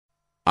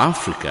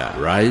Africa,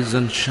 rise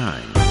and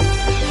shine.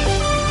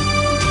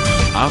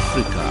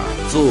 Africa,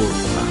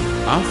 zorka.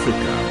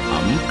 Africa,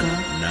 amka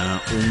na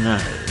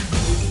ung'are.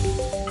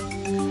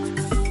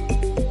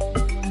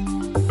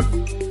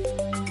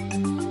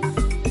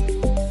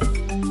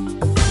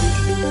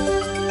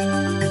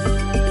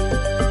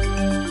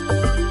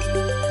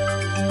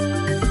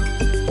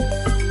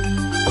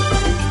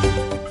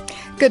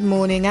 Good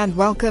morning and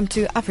welcome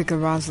to Africa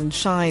Rise and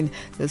Shine.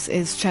 This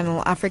is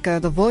Channel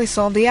Africa, the voice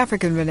of the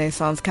African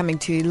Renaissance, coming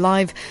to you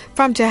live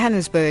from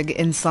Johannesburg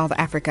in South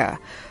Africa.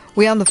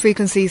 We are on the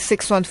frequency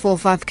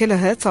 6145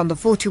 kHz on the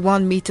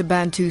 41 meter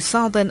band to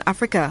Southern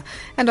Africa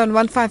and on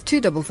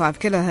 15255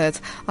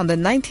 kHz on the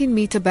 19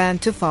 meter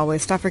band to Far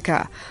West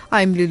Africa.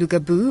 I'm Lulu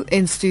Gabu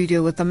in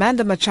studio with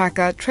Amanda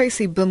Machaka,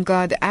 Tracy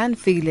Blumgard and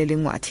File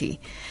Lingwati.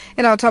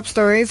 In our top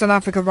stories on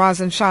Africa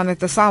Rise and Shine at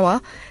this hour,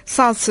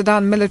 South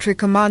Sudan military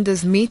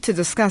commanders meet to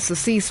discuss a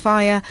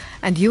ceasefire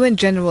and UN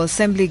General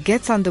Assembly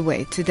gets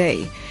underway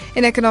today.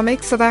 In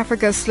economics, South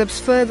Africa slips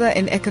further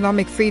in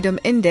Economic Freedom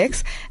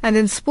Index, and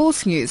in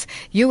sports news,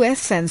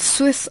 US and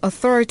Swiss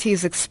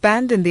authorities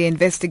expand in their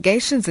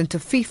investigations into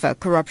FIFA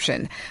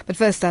corruption. But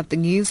first up, the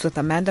news with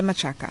Amanda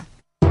Machaka.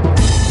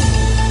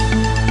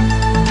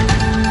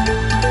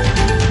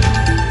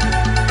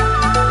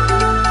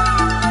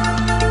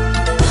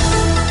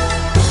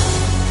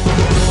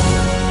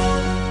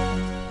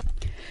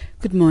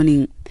 Good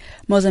morning.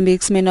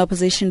 Mozambique's main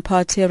opposition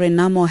party,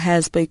 Renamo,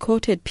 has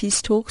boycotted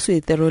peace talks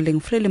with the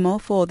ruling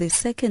Frelimo for the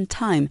second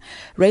time,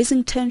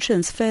 raising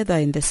tensions further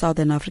in the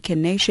southern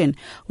African nation,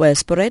 where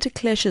sporadic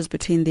clashes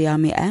between the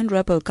army and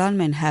rebel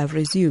gunmen have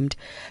resumed.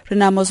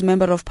 Renamo's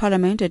Member of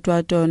Parliament,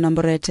 Eduardo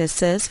Namborete,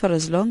 says for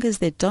as long as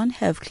they don't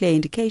have clear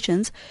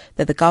indications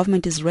that the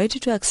government is ready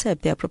to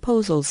accept their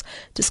proposals,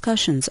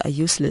 discussions are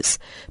useless.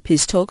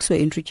 Peace talks were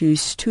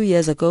introduced 2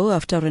 years ago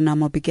after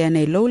Renamo began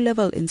a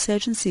low-level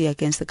insurgency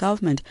against the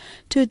government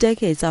 2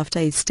 decades after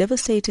its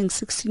devastating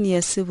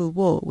 16-year civil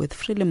war with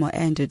Frelimo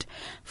ended.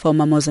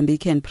 Former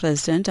Mozambican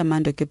President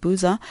Armando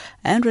Guebuza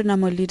and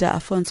Renamo leader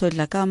Afonso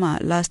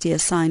Dhlakama last year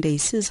signed a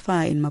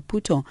ceasefire in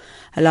Maputo,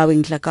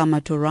 allowing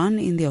Dhlakama to run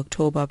in the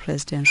October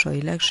presidential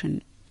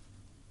election.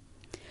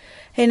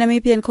 A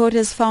Namibian court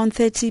has found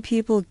 30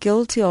 people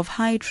guilty of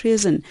high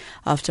treason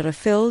after a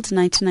failed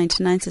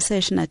 1999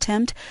 secession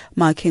attempt,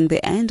 marking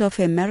the end of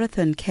a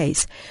marathon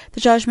case. The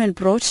judgment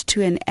brought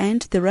to an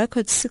end the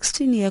record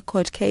 16-year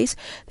court case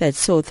that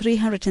saw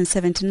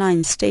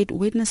 379 state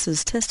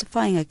witnesses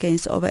testifying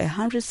against over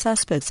 100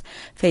 suspects,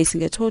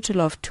 facing a total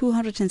of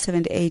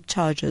 278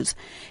 charges.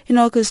 In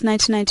August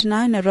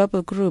 1999, a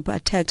rebel group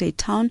attacked a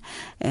town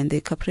in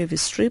the Caprivi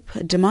Strip,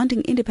 demanding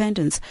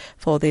independence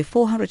for the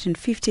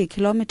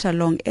 450-kilometer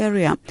long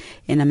area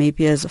in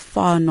Namibia's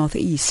far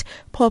northeast,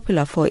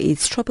 popular for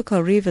its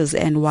tropical rivers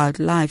and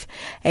wildlife.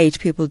 8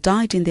 people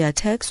died in the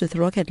attacks with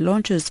rocket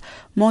launchers,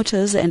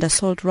 mortars and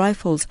assault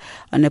rifles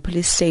on a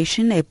police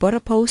station, a border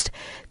post,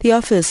 the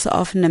office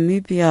of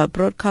Namibia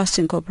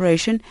Broadcasting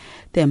Corporation,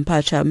 the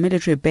Mpacha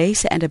military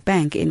base and a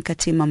bank in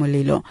Katima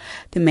Mulilo,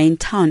 the main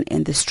town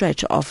in the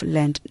stretch of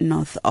land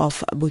north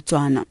of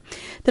Botswana.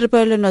 The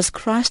rebellion was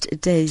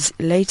crushed days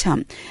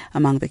later.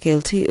 Among the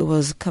guilty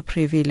was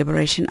Caprivi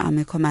Liberation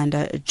Army Commander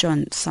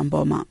John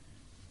Samboma.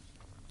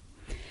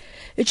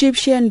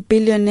 Egyptian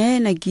billionaire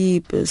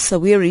Naguib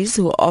Sawiris,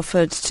 who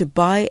offered to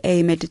buy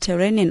a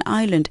Mediterranean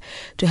island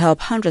to help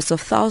hundreds of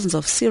thousands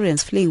of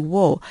Syrians fleeing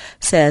war,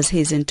 says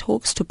he's in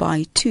talks to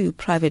buy 2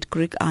 private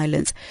Greek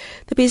islands.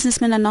 The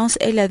businessman announced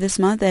earlier this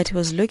month that he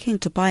was looking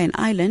to buy an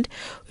island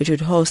which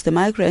would host the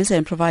migrants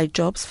and provide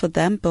jobs for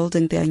them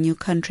building their new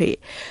country.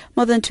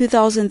 More than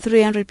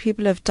 2,300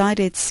 people have died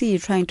at sea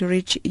trying to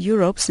reach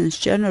Europe since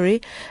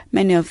January,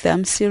 many of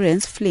them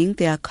Syrians fleeing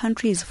their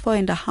country's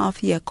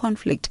 4.5-year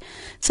conflict.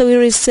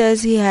 Sawiris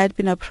says he had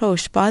been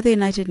approached by the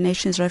United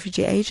Nations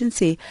Refugee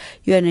Agency,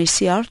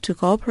 UNHCR, to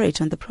cooperate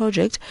on the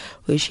project,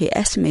 which he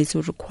estimates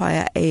would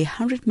require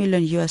 $100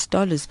 million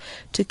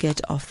to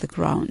get off the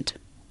ground.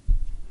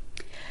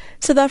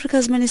 South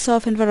Africa's Minister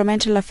of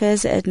Environmental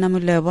Affairs, Edna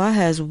Molewa,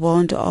 has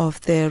warned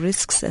of the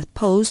risks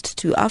posed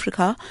to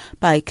Africa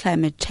by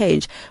climate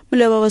change.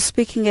 Molewa was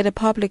speaking at a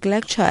public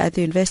lecture at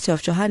the University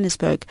of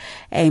Johannesburg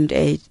aimed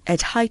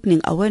at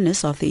heightening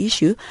awareness of the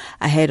issue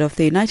ahead of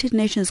the United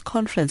Nations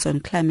Conference on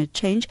Climate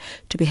Change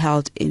to be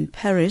held in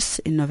Paris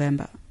in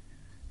November.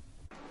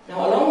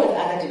 Now, along with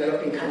other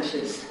developing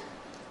countries,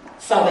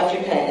 South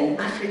Africa and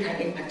Africa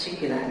in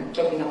particular, I'm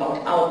talking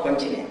about our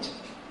continent,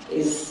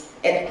 is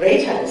at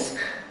greater risk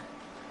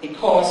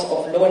because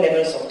of low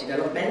levels of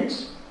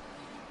development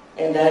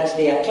and that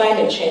their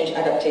climate change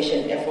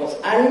adaptation efforts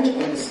aren't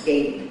on the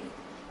scale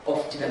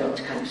of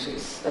developed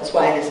countries. That's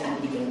why there's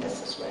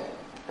unevenness as well.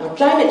 Now,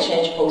 climate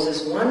change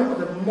poses one of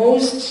the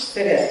most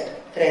serious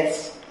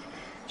threats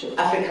to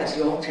Africa's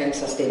long-term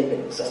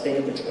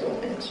sustainable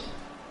development,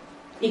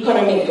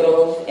 economic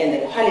growth and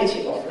the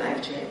quality of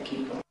life to her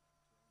people.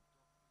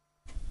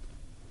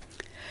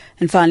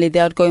 And finally, the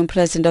outgoing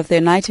president of the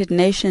United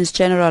Nations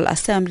General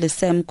Assembly,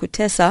 Sam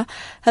Kutesa,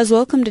 has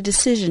welcomed a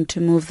decision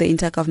to move the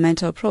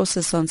intergovernmental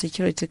process on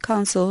Security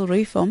Council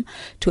reform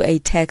to a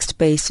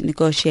text-based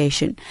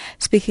negotiation.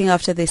 Speaking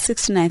after the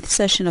 69th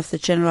session of the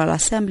General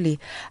Assembly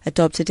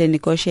adopted a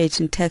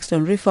negotiating text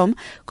on reform,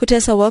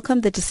 Kutesa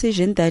welcomed the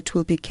decision that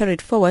will be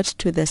carried forward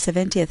to the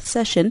 70th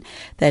session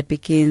that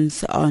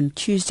begins on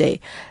Tuesday.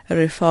 A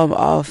reform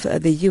of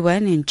the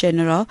UN in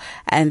general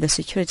and the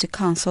Security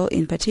Council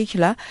in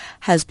particular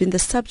has been the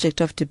subject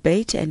of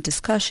debate and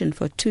discussion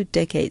for 2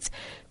 decades.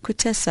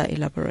 Kutesa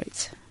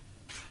elaborates.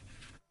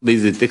 There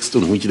is a text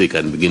on which they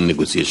can begin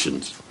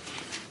negotiations.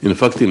 In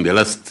fact, in the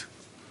last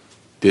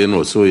 10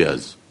 or so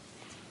years,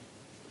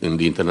 in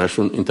the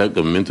international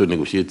intergovernmental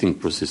negotiating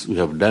process, we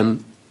have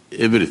done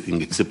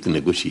everything except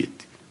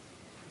negotiate.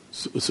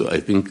 So I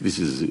think this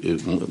is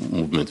a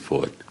movement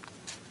forward.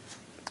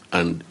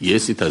 And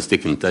yes, it has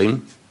taken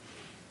time,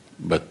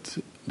 but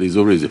there is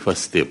always a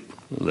first step.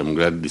 And I'm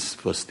glad this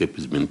first step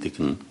has been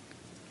taken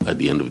at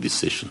the end of this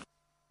session.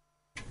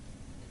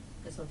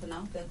 That's all for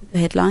now. The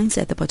headlines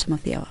at the bottom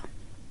of the hour.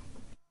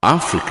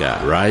 Africa,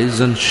 rise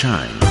and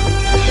shine.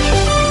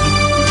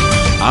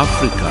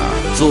 Africa,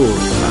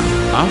 zorka.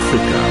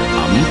 Africa,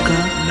 amka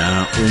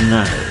na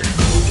ung'are.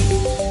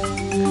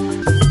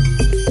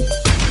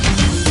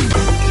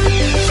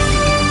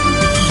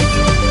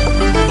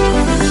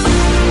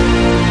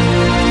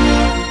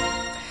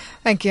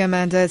 Thank you,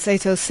 Amanda. It's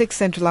 8:06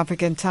 Central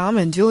African Time,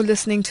 and you're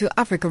listening to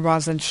Africa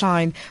Rise and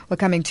Shine. We're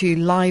coming to you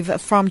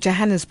live from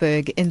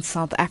Johannesburg in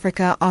South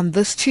Africa on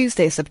this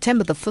Tuesday,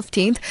 September the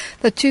 15th,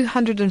 the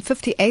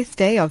 258th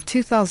day of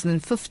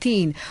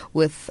 2015,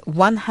 with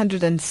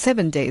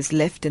 107 days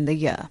left in the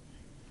year.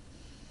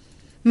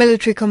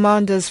 Military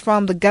commanders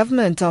from the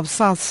government of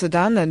South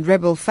Sudan and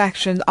rebel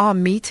faction are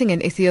meeting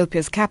in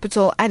Ethiopia's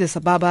capital, Addis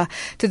Ababa,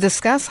 to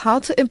discuss how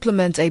to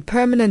implement a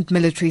permanent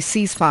military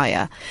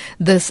ceasefire.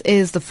 This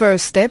is the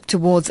first step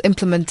towards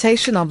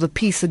implementation of the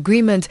peace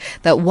agreement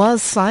that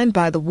was signed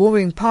by the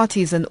warring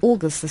parties in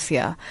August this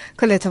year.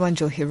 Coletta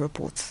Wanjohi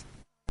reports.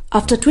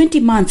 After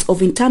 20 months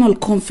of internal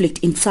conflict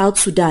in South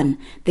Sudan,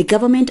 the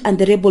government and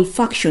the rebel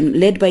faction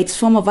led by its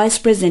former Vice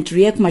President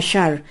Riek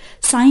Machar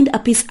signed a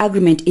peace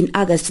agreement in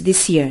August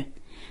this year.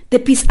 The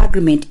peace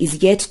agreement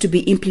is yet to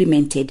be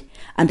implemented,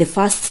 and the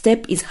first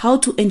step is how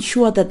to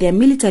ensure that their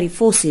military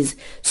forces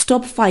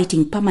stop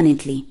fighting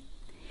permanently.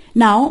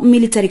 Now,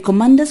 military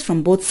commanders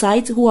from both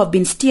sides who have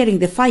been steering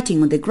the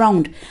fighting on the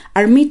ground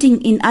are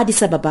meeting in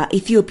Addis Ababa,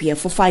 Ethiopia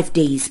for 5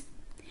 days.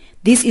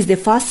 This is the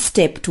first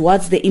step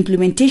towards the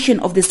implementation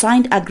of the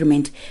signed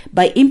agreement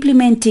by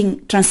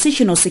implementing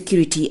transitional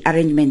security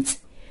arrangements.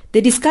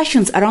 The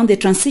discussions around the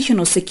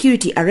transitional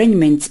security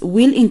arrangements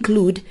will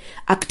include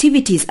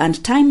activities and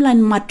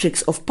timeline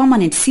matrix of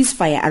permanent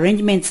ceasefire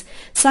arrangements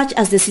such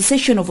as the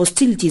cessation of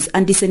hostilities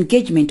and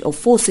disengagement of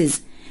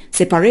forces,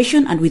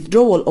 separation and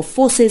withdrawal of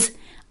forces,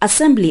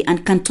 assembly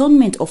and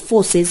cantonment of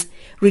forces,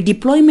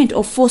 redeployment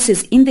of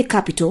forces in the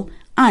capital,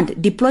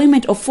 and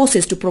deployment of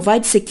forces to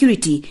provide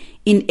security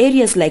in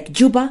areas like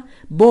Juba,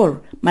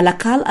 Bor,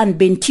 Malakal and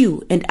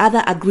Bentiu and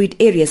other agreed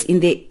areas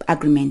in the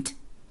agreement.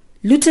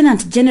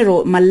 Lieutenant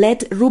General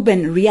Malet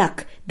Ruben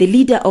Riak, the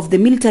leader of the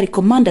military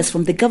commanders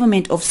from the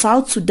government of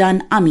South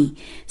Sudan Army,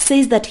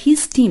 says that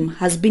his team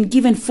has been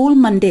given full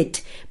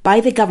mandate by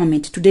the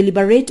government to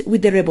deliberate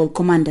with the rebel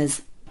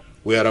commanders.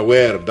 We are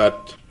aware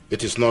that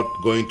it is not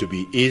going to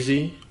be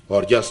easy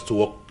or just to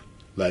walk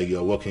like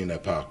you're walking in a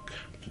park.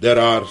 There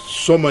are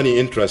so many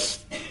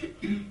interests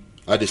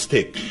at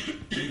stake,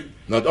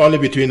 not only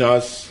between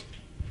us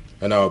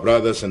and our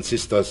brothers and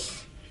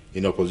sisters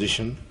in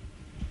opposition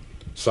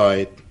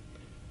side,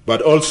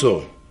 but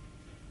also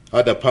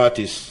other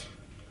parties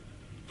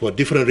for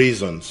different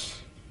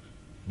reasons.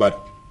 But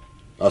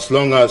as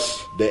long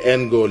as the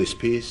end goal is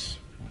peace,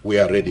 we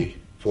are ready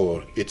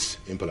for its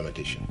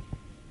implementation.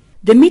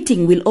 The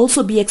meeting will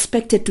also be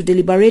expected to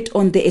deliberate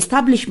on the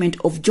establishment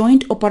of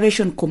Joint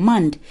Operation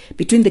Command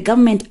between the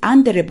government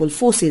and the rebel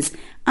forces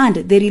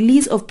and the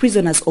release of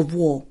prisoners of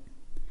war.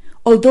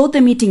 Although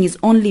the meeting is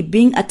only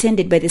being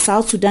attended by the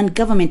South Sudan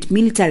government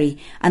military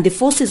and the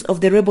forces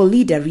of the rebel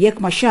leader Riek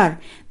Machar,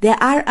 there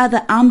are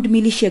other armed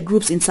militia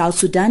groups in South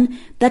Sudan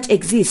that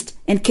exist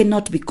and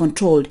cannot be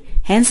controlled.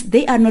 Hence,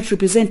 they are not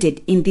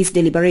represented in these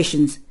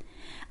deliberations.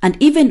 And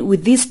even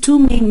with these two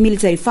main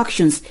military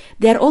factions,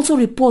 there are also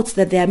reports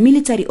that there are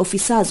military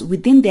officers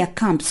within their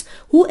camps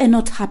who are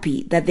not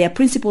happy that their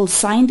principals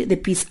signed the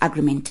peace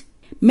agreement.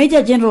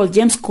 Major General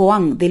James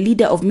Koang, the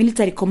leader of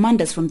military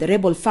commanders from the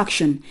rebel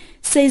faction,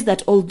 says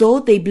that although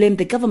they blame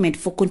the government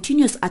for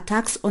continuous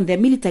attacks on their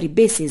military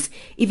bases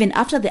even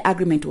after the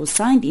agreement was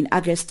signed in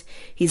August,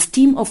 his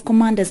team of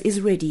commanders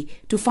is ready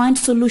to find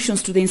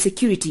solutions to the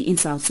insecurity in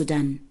South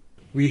Sudan.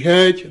 We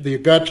urge the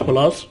GATT+,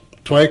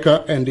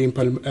 Troika and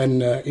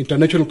the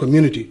international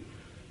community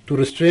to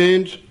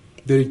restrain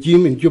the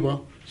regime in Juba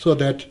so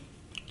that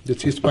the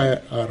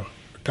ceasefire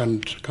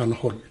can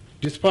hold.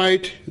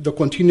 Despite the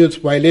continuous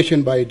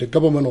violation by the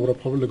government of the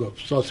Republic of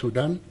South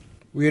Sudan,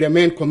 we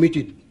remain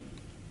committed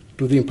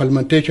to the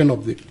implementation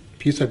of the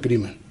peace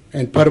agreement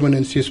and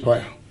permanent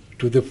ceasefire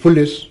to the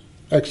fullest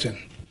extent.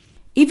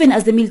 Even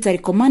as the military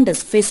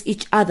commanders face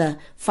each other,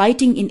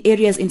 fighting in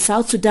areas in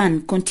South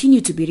Sudan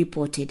continue to be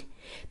reported.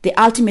 The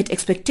ultimate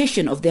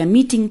expectation of their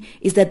meeting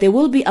is that there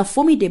will be a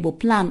formidable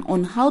plan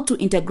on how to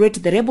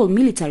integrate the rebel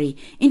military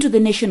into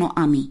the national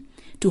army,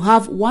 to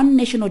have one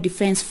national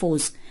defense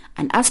force,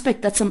 an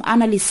aspect that some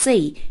analysts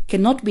say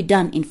cannot be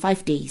done in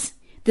 5 days.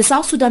 The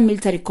South Sudan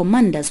military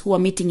commanders who are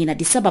meeting in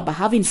Addis Ababa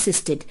have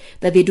insisted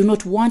that they do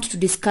not want to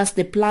discuss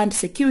the planned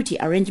security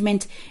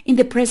arrangement in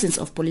the presence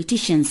of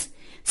politicians,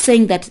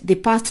 saying that the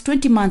past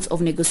 20 months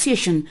of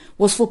negotiation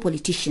was for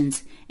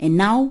politicians, and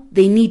now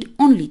they need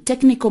only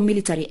technical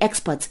military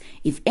experts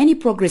if any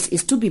progress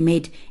is to be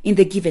made in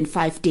the given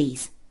 5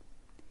 days.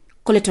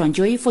 Coletta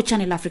Wanjohi for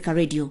Channel Africa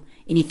Radio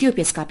in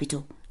Ethiopia's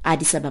capital,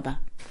 Addis Ababa.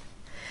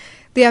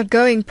 The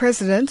outgoing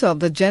president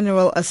of the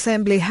General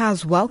Assembly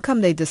has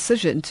welcomed a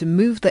decision to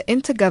move the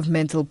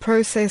intergovernmental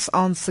process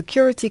on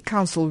Security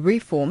Council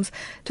reforms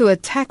to a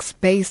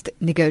tax-based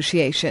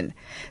negotiation.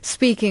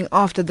 Speaking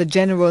after the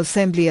General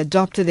Assembly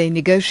adopted a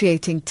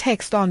negotiating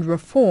text on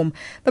reform,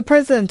 the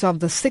president of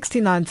the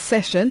 69th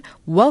session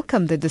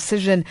welcomed the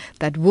decision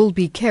that will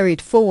be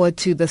carried forward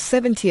to the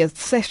 70th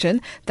session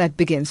that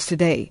begins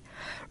today.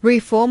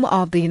 Reform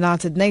of the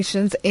United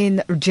Nations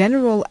in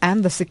general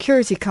and the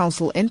Security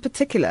Council in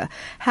particular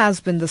has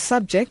been the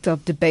subject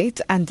of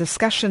debate and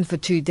discussion for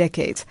 2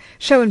 decades.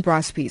 Showan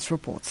Bryce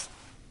reports.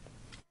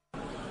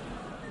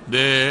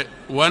 The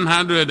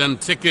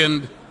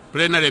 102nd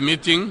plenary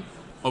meeting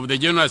of the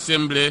General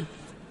Assembly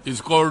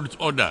is called to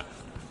order.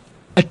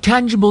 A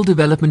tangible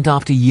development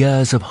after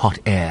years of hot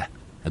air.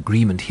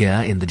 Agreement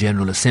here in the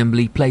General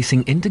Assembly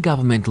placing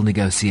intergovernmental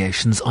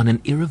negotiations on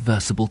an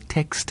irreversible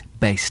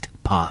text-based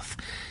path.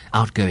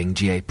 Outgoing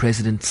GA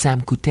President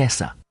Sam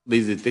Kutesa. There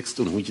is a text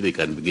on which they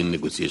can begin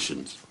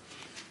negotiations.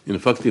 In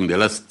fact, in the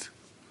last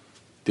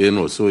 10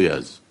 or so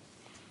years,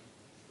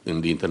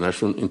 in the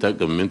international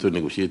intergovernmental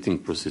negotiating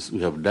process, we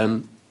have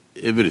done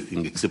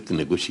everything except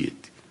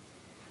negotiate.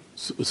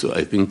 So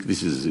I think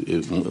this is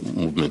a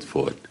movement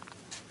forward.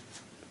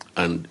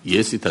 And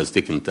yes, it has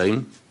taken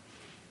time,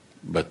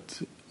 but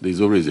there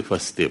is always a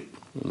first step.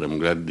 And I'm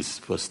glad this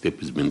first step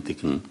has been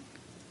taken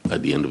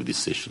at the end of this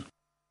session.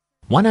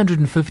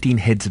 115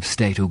 heads of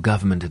state or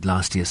government at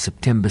last year's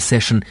September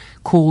session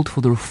called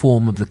for the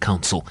reform of the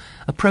council,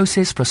 a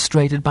process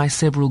frustrated by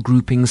several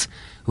groupings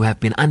who have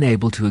been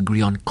unable to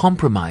agree on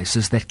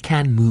compromises that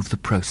can move the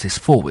process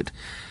forward,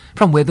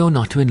 from whether or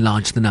not to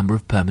enlarge the number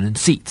of permanent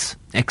seats,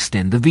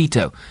 extend the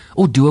veto,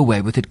 or do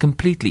away with it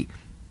completely,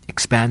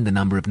 expand the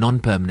number of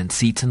non-permanent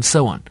seats, and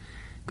so on.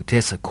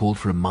 Kutesa called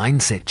for a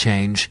mindset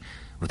change,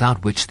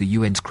 without which the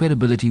UN's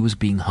credibility was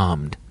being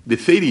harmed. The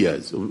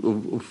failures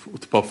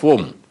to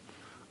perform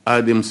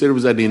are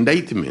themselves an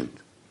indictment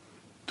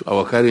to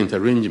our current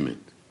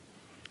arrangement.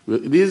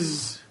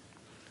 These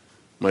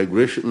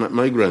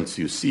migrants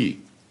you see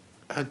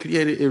are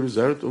clearly a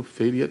result of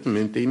failure to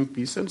maintain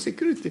peace and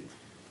security.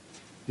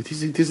 It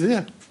is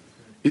there.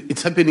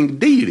 It's happening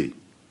daily.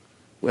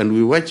 And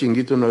we're watching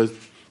it on our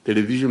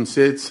television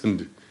sets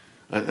and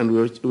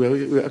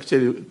we're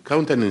actually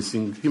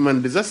countenancing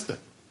human disaster.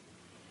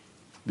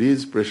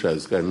 These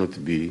pressures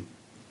cannot be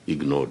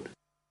ignored.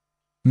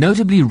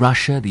 Notably,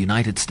 Russia, the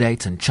United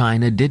States and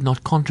China did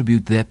not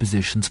contribute their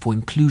positions for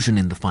inclusion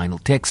in the final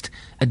text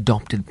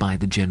adopted by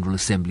the General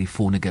Assembly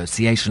for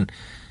negotiation.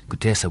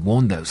 Kutesa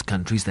warned those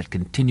countries that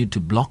continued to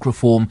block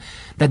reform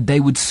that they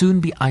would soon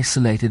be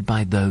isolated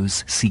by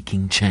those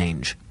seeking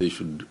change. They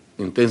should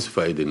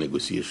intensify the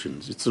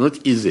negotiations. It's not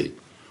easy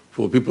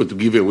for people to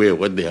give away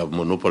what they have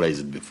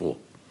monopolized before.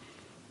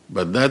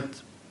 But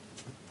that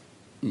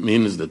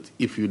means that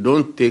if you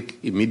don't take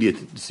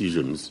immediate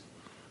decisions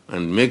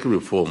and make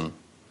reform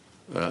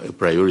a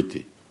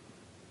priority,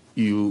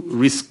 you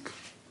risk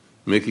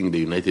making the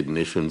United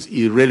Nations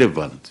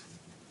irrelevant.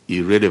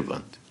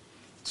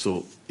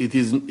 So it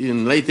is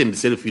enlightened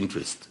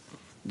self-interest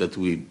that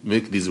we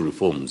make these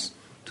reforms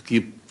to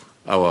keep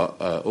our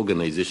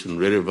organization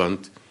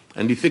relevant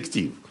and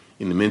effective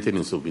in the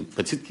maintenance of,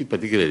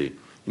 particularly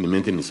in the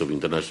maintenance of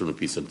international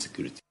peace and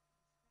security.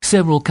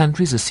 Several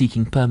countries are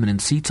seeking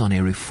permanent seats on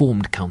a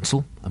reformed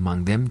council,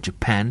 among them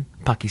Japan,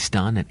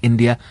 Pakistan and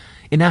India,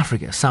 in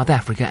Africa, South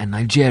Africa and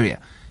Nigeria,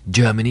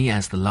 Germany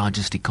as the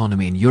largest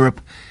economy in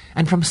Europe,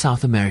 and from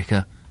South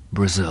America,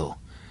 Brazil.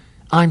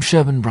 I'm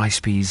Sherman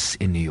Bryce-Pease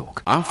in New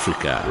York.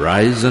 Africa,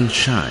 rise and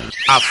shine.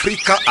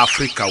 Africa,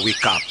 Africa,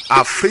 wake up.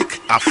 Afrique,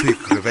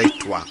 Afrique,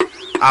 réveille-toi.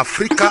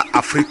 Africa,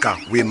 Africa,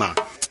 wema.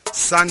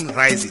 Sun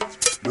rising.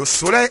 Le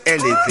soleil est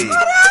levé.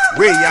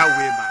 Weya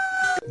wema.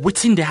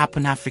 Wetin dey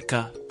happen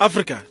Africa?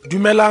 Africa,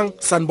 dumelang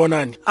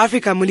sanbonani.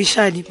 Africa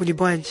mulishani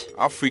mulibwanji.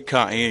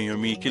 Africa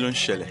yomi kilon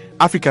shele.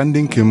 Africa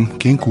ndinkim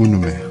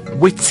kinkunume.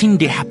 Wetin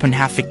dey happen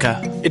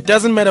Africa? It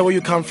doesn't matter where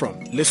you come from.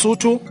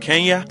 Lesotho,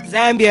 Kenya,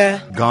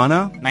 Zambia,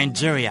 Ghana,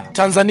 Nigeria,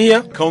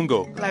 Tanzania,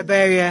 Congo,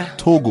 Liberia,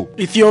 Togo,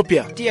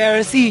 Ethiopia,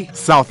 DRC,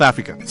 South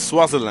Africa,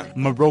 Swaziland,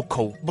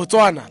 Morocco,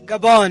 Botswana,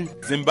 Gabon,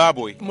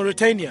 Zimbabwe,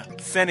 Mauritania,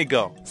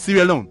 Senegal,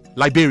 Sierra Leone,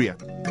 Liberia,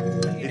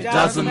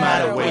 Doesn't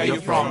matter where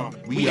you're from,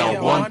 we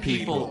are one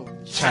people.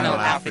 Channel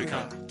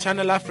Africa.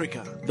 Channel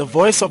Africa, the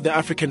voice of the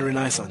African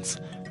Renaissance.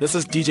 This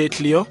is DJ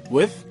Cleo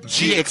with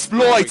G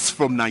Exploits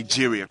from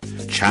Nigeria.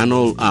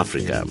 Channel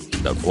Africa,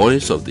 the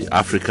voice of the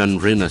African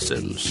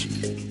Renaissance.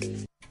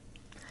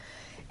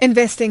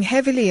 Investing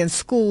heavily in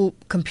school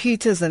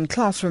computers and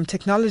classroom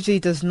technology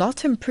does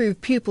not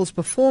improve pupils'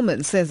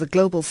 performance, says a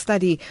global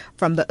study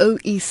from the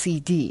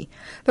OECD.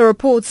 The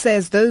report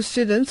says those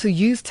students who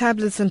use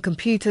tablets and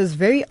computers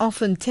very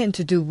often tend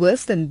to do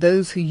worse than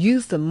those who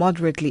use them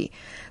moderately.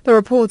 The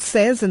report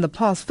says in the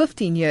past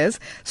 15 years,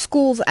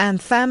 schools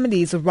and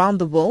families around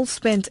the world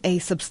spent a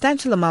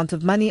substantial amount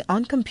of money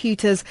on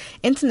computers,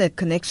 internet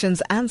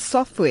connections and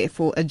software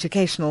for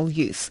educational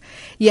use.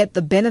 Yet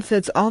the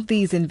benefits of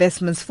these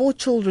investments for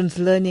children's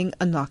learning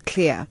are not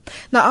clear.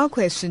 Now our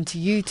question to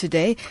you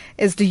today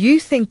is, do you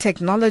think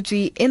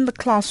technology in the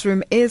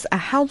classroom is a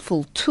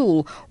helpful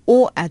tool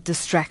or a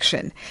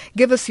distraction?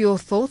 Give us your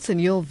thoughts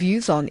and your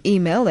views on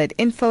email at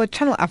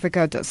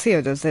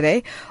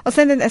info@channelafrica.co.za or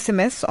send an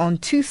SMS on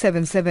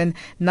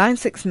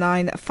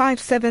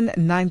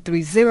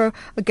 277-969-57930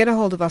 or get a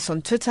hold of us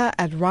on Twitter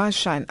at Rise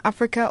Shine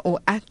Africa or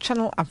at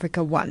Channel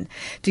Africa 1.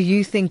 Do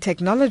you think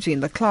technology in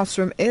the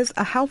classroom is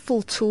a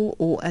helpful tool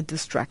or a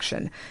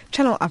distraction?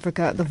 Channel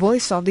Africa, the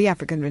voice of the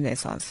African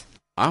Renaissance.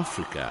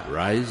 Africa,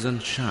 rise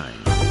and shine.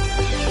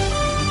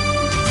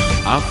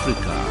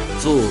 Africa,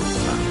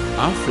 zorka.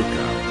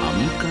 Africa,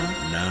 amka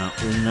na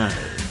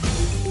ung'are.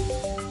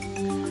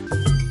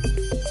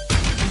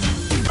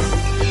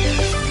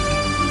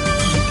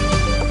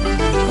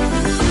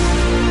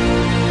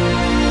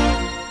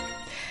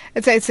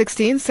 It's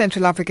 8:16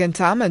 Central African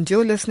Time and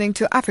you're listening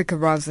to Africa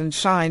Rise and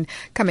Shine,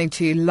 coming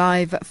to you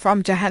live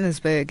from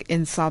Johannesburg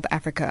in South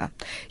Africa.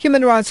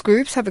 Human rights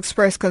groups have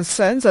expressed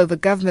concerns over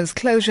government's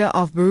closure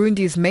of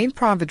Burundi's main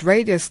private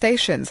radio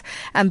stations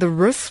and the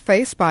risks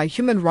faced by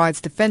human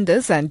rights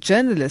defenders and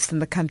journalists in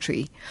the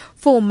country.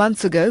 4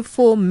 months ago,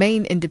 4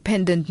 main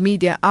independent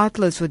media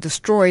outlets were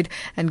destroyed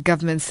and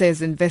government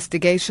says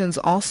investigations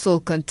are still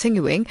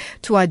continuing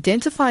to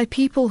identify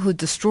people who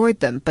destroyed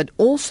them, but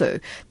also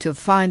to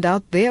find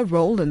out their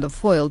role in the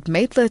foiled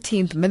May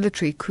 13th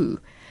military coup.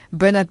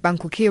 Bernard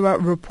Bankukira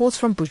reports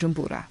from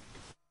Bujumbura.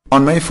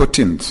 On May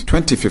 14,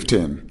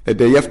 2015, a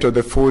day after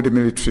the foiled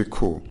military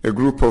coup, a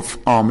group of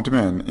armed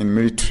men in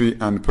military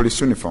and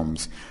police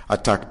uniforms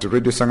attacked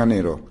Radio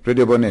Sanganiro,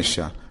 Radio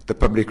Bonesha, the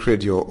public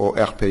radio or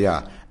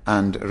RPA,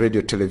 and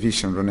Radio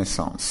Television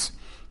Renaissance.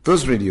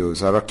 Those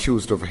radios are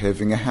accused of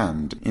having a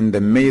hand in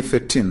the May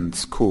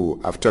 13th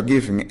coup after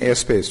giving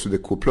airspace to the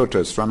coup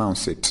plotters to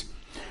announce it.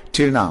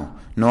 Till now,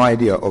 no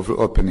idea of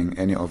reopening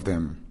any of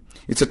them.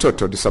 It's a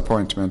total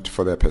disappointment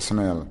for their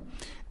personnel.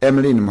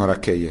 Emeline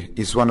Morakeye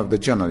is one of the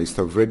journalists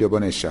of Radio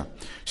Bonesha.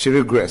 She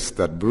regrets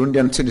that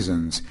Burundian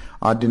citizens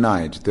are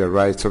denied their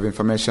rights of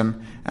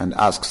information and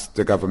asks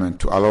the government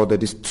to allow the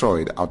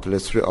destroyed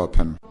outlets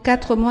reopen.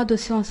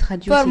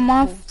 4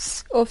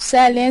 months of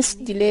silence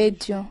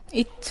delayed you.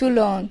 It's too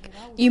long.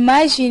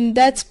 Imagine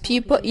that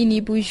people in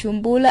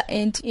Bujumbura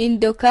and in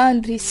the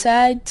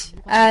countryside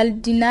are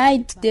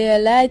denied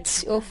their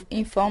rights of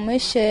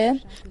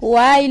information,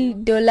 while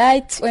the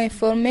right of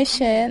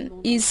information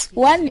is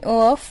one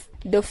of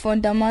the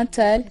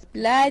fundamental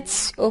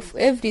rights of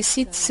every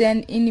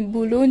citizen in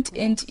Burundi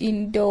and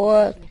in the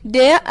world.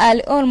 There are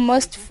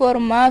almost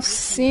 4 months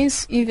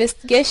since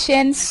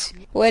investigations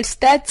were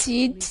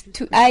started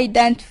to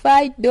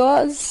identify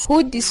those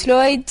who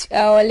destroyed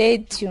our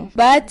radio.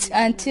 But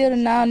until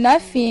now,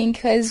 nothing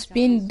has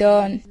been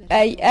done.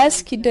 I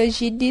ask the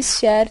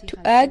judiciary to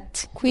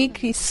act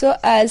quickly so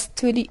as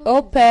to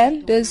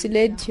reopen those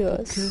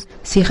radios.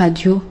 Ces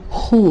radios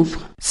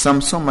rouvrent.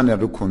 Samson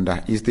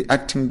Manarukunda is the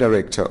acting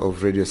director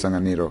of Radio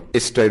Sanganiro.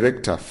 Its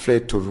director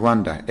fled to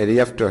Rwanda a day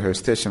after her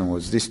station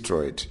was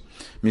destroyed.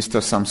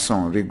 Mr.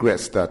 Samson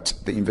regrets that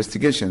the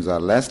investigations are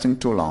lasting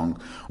too long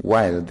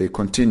while they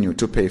continue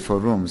to pay for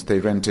rooms they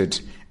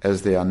rented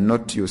as they are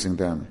not using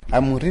them.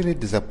 I'm really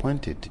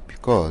disappointed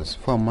because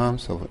 4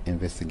 months of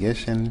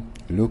investigation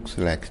looks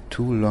like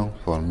too long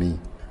for me.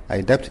 I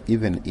doubt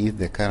even if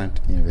the current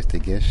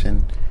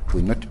investigation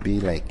will not be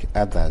like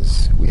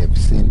others we have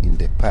seen in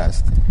the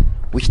past,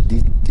 which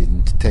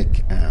didn't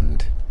take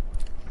end.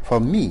 For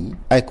me,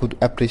 I could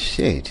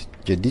appreciate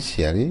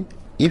judiciary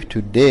if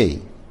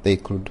today they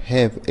could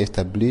have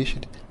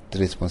established the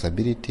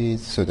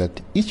responsibilities so that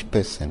each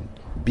person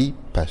be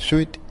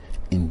pursued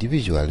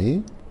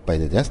individually by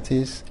the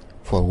justice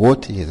for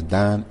what he has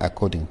done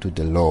according to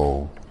the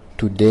law.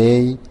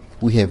 Today,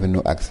 we have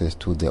no access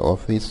to the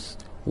office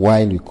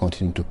while we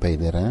continue to pay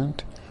the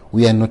rent.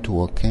 We are not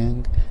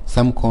working.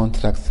 Some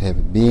contracts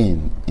have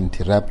been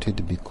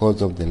interrupted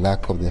because of the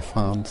lack of the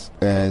funds.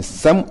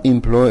 Some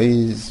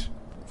employees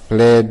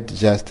fled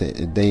just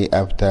a day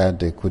after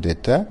the coup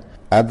d'etat.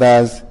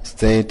 Others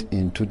stayed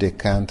into the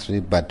country,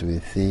 but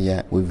with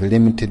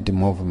limited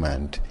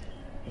movement.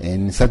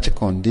 In such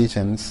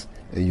conditions,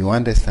 you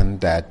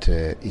understand that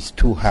it's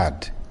too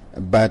hard.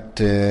 But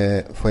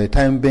for the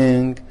time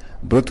being,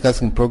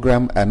 broadcasting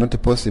programs are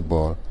not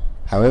possible.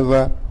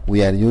 However,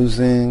 We are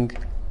using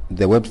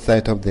the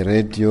website of the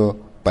radio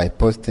by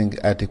posting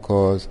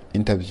articles,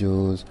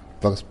 interviews,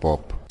 vox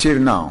pop. Till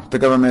now, the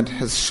government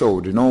has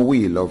showed no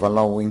will of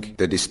allowing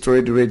the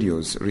destroyed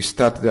radios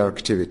restart their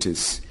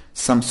activities.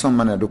 Samson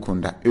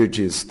Manadukunda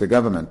urges the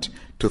government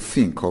to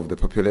think of the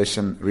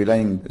population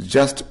relying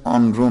just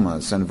on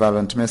rumors and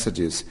violent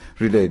messages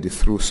relayed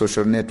through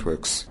social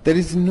networks. There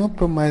is no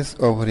promise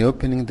of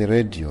reopening the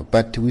radio,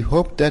 but we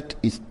hope that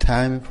it's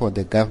time for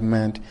the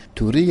government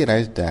to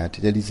realize that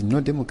there is no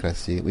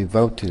democracy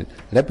without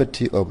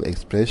liberty of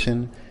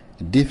expression,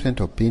 different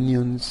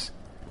opinions.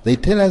 They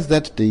tell us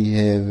that they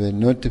have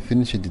not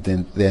finished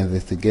the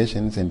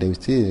investigations and they're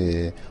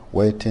still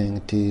waiting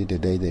till the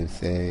day they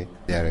say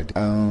they are ready.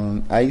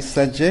 I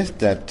suggest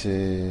that,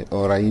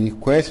 or I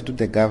request to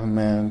the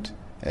government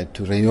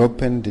to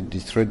reopen the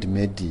destroyed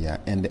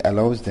media and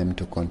allows them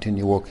to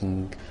continue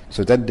working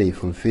so that they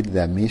fulfill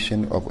their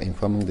mission of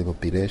informing the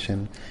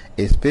population,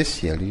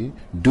 especially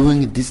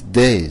during these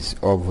days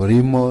of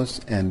rumors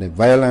and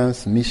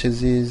violence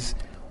messages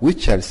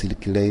which are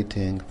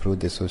circulating through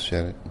the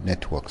social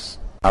networks.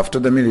 After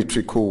the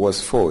military coup was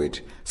foiled,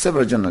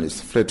 several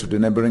journalists fled to the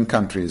neighboring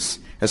countries,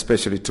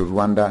 especially to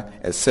Rwanda,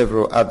 as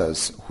several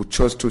others who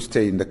chose to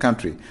stay in the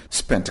country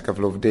spent a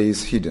couple of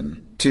days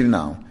hidden. Till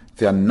now,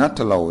 they are not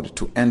allowed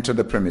to enter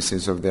the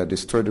premises of their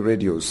destroyed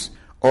radios.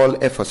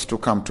 All efforts to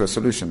come to a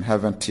solution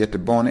haven't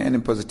yet borne any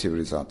positive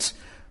results.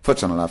 For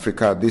Channel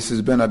Africa, this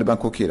is Bernard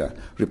Bankokira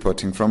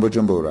reporting from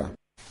Bujumbura.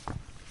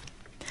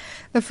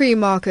 The Free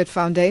Market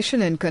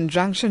Foundation, in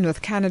conjunction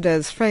with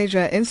Canada's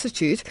Fraser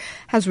Institute,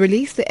 has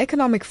released the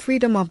Economic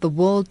Freedom of the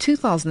World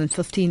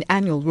 2015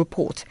 annual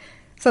report.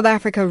 South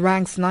Africa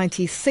ranks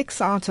 96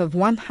 out of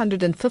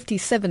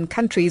 157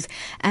 countries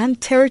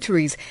and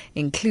territories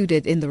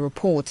included in the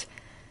report.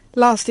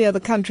 Last year, the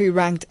country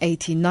ranked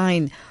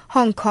 89.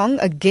 Hong Kong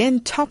again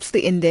tops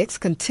the index,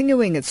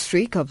 continuing its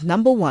streak of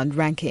number one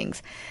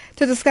rankings.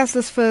 To discuss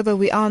this further,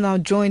 we are now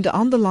joined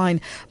on the line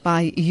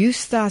by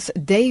Eustace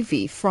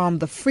Davey from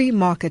the Free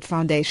Market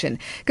Foundation.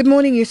 Good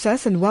morning,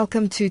 Eustace, and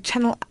welcome to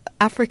Channel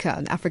Africa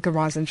and Africa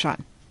Rise and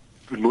Shine.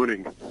 Good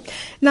morning.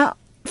 Now,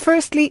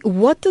 firstly,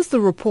 what does the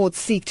report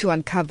seek to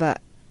uncover,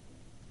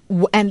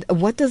 and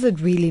what does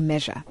it really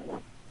measure?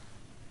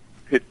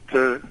 It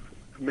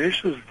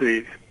measures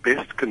the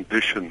best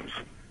conditions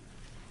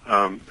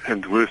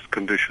and worst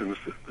conditions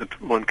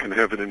that one can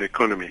have in an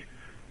economy,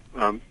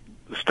 the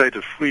state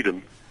of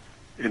freedom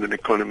in an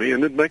economy,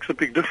 and it makes a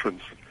big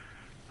difference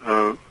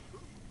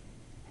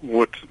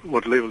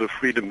what level of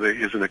freedom there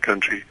is in a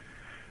country.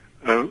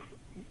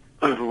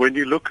 When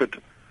you look at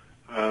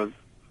the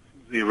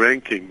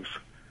rankings,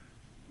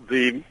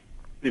 the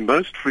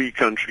most free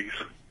countries,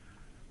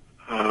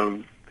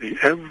 the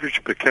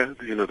average per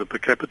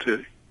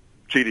capita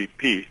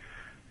GDP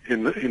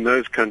in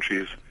those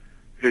countries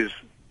is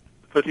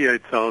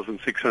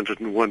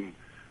 38,601,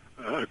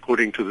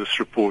 according to this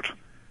report.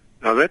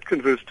 Now that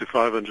converts to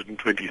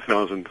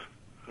 520,000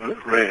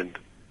 rand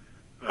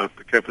per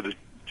capita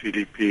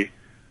GDP,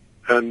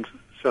 and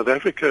South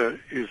Africa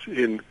is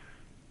in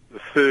the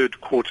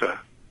third quarter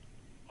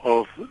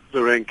of the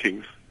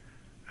rankings,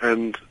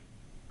 and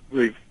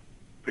the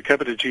per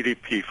capita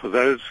GDP for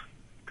those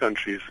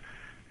countries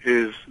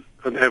is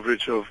an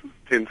average of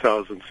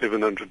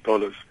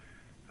 $10,700.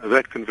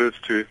 That converts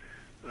to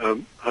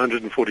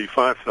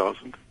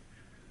 145,000.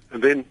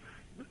 And then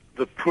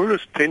the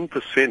poorest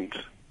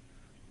 10%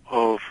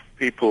 of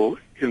people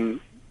in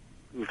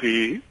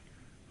the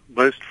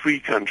most free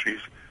countries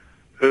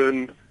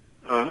earn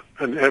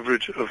an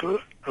average of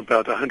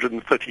about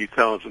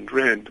 130,000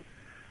 rand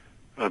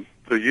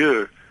per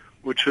year,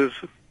 which is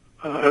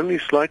only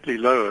slightly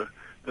lower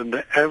than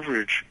the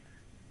average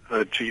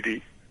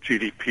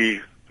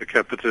GDP per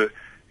capita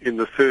in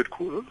the third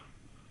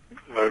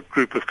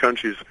group of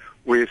countries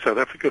where South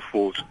Africa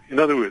falls. In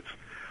other words,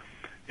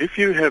 if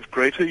you have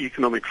greater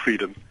economic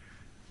freedom,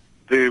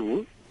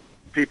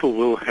 people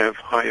will have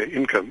higher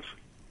incomes,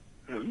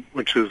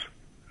 which is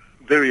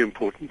very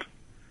important,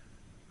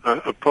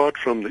 apart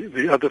from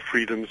the other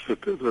freedoms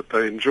that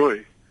they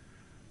enjoy.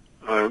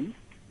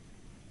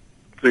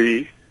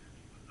 The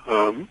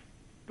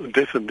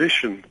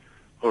definition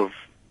of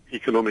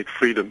economic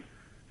freedom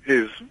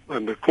is,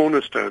 and the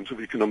cornerstones of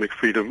economic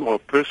freedom are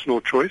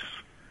personal choice,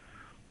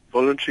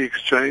 voluntary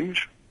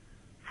exchange,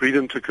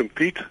 freedom to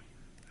compete,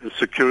 and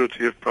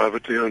security of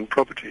privately owned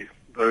property.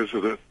 Those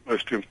are the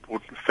most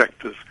important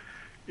factors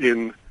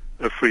in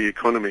a free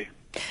economy.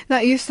 Now,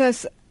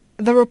 Eustace,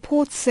 the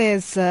report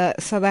says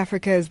South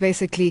Africa is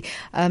basically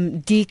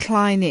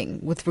declining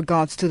with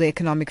regards to the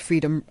economic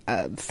freedom.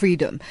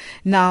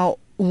 Now,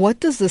 what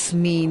does this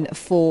mean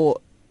for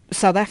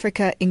South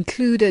Africa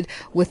included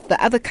with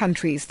the other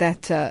countries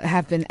that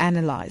have been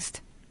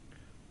analyzed?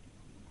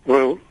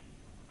 Well,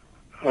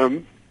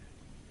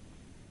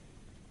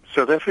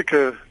 South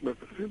Africa,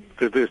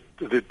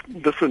 the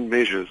different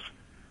measures,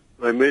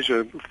 they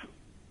measure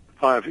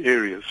 5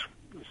 areas: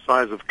 the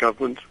size of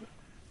government,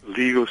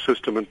 legal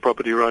system and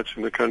property rights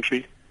in the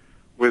country,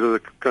 whether the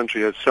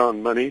country has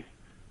sound money,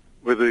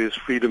 where there is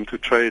freedom to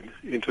trade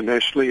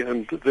internationally,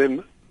 and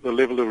then the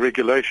level of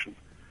regulation.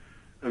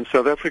 And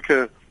South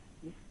Africa,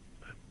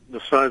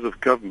 the size of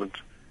government,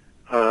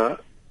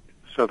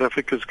 South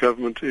Africa's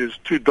government is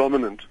too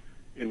dominant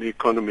in the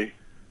economy,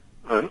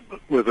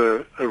 with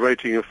a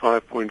rating of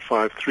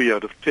 5.53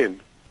 out of 10,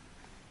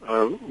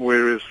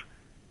 whereas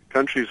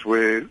countries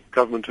where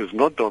government is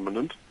not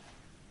dominant,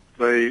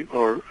 they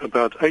are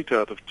about 8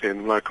 out of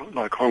 10, like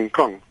Hong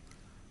Kong,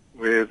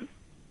 where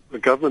the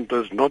government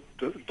does not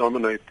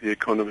dominate the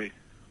economy,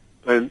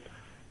 and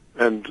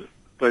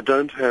they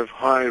don't have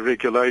high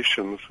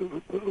regulations,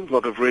 a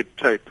lot of red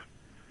tape.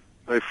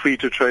 They're free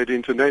to trade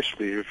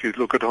internationally. If you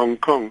look at Hong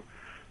Kong,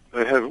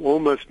 they have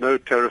almost no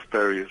tariff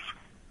barriers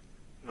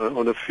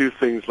on a few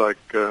things like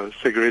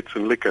cigarettes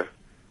and liquor,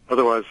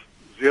 otherwise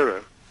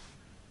zero.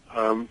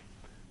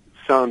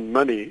 Sound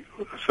money,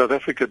 South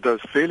Africa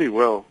does fairly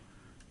well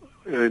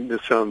in the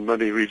sound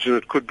money region.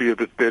 It could be a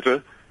bit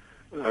better.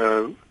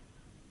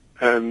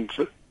 And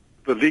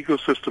the legal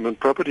system and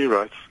property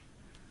rights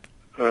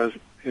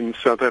in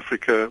South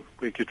Africa,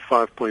 we get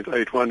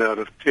 5.81 out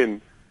of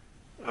 10.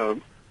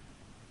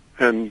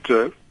 And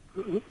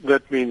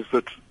that means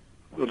that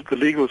the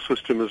legal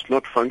system is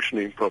not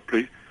functioning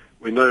properly.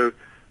 We know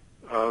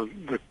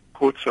the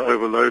courts are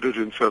overloaded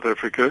in South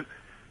Africa,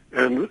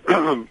 and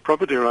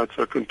property rights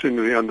are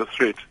continually under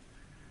threat.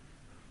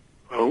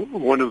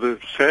 One of the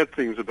sad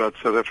things about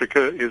South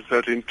Africa is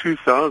that in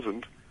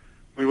 2000,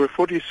 we were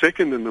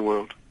 42nd in the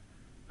world,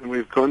 and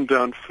we've gone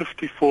down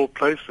 54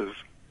 places,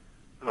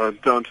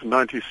 down to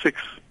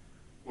 96,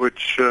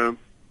 which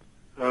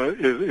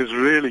is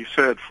really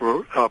sad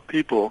for our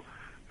people,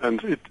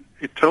 and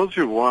it tells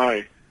you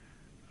why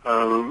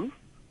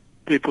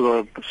people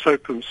are so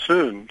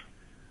concerned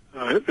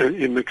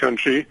in the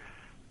country.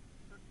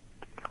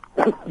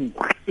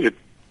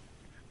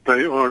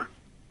 They are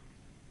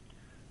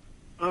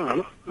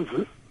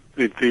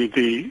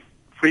the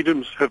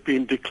freedoms have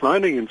been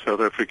declining in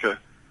South Africa,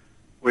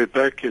 where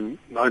back in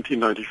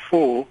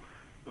 1994,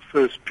 the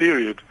first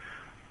period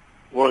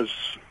was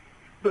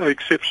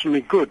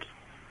exceptionally good.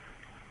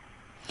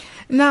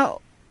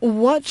 Now,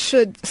 what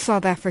should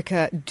South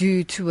Africa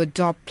do to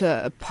adopt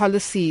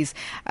policies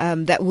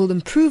that will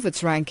improve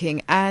its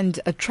ranking and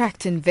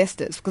attract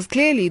investors? Because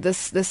clearly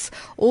this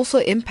also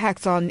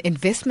impacts on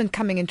investment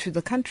coming into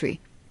the country.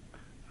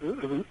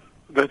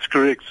 That's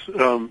correct.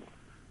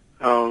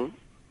 Our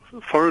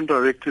foreign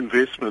direct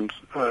investment,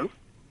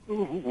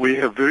 we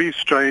have very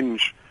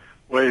strange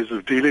ways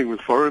of dealing with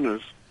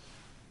foreigners.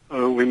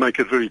 We make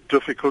it very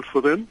difficult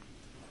for them,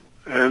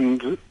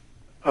 and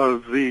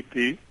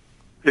the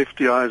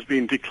FDI has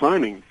been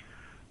declining,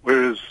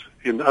 whereas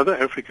in other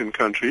African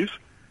countries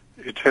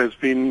it has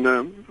been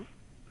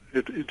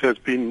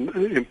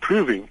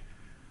improving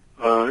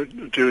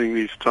during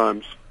these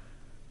times,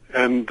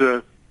 and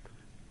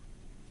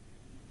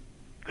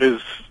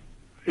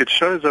it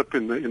shows up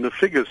in the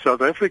figures.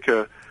 South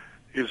Africa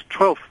is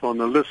 12th on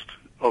the list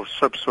of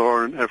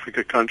sub-Saharan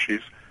Africa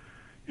countries.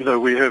 You know,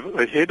 we have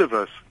ahead of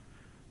us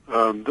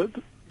the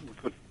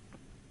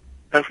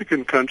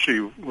African country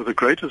with the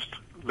greatest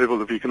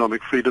level of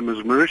economic freedom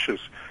is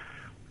Mauritius,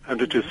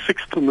 and it is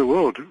 6th in the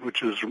world,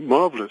 which is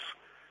marvelous.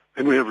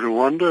 Then we have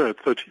Rwanda at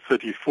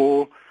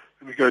 34,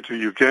 then we go to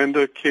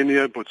Uganda,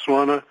 Kenya,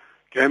 Botswana,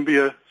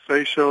 Gambia,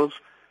 Seychelles,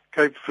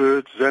 Cape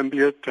Verde,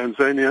 Zambia,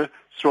 Tanzania,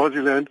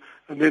 Swaziland,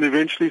 and then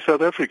eventually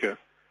South Africa,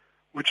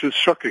 which is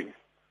shocking.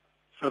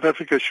 South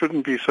Africa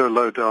shouldn't be so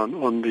low down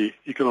on the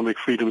economic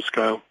freedom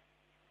scale.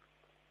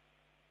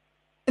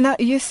 Now,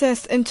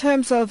 Eustace, in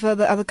terms of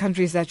the other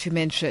countries that you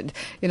mentioned,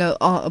 you know,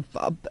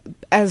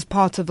 as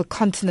part of a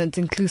continent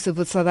inclusive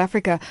with South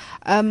Africa,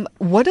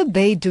 what are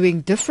they doing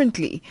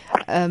differently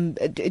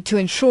to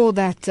ensure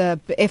that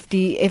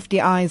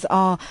FDIs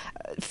are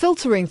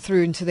filtering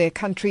through into their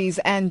countries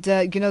and,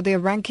 their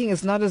ranking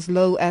is not as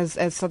low as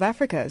South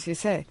Africa, as you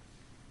say?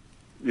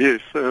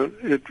 Yes,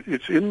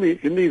 it's in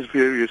these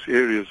various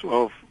areas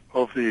of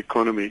the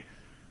economy.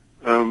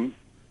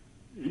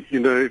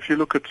 If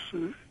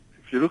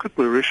you look at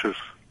Mauritius,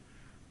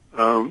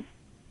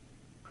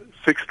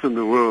 6th in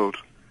the world,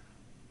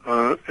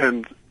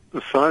 and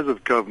the size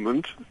of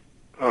government,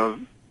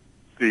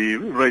 the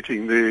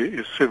rating there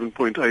is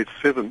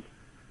 7.87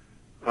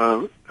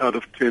 out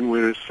of 10,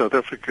 whereas South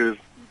Africa is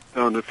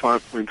down at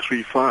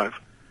 5.35.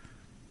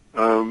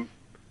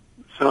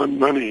 Sound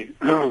money,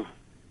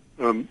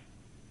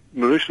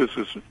 Mauritius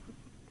is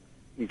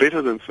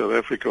better than South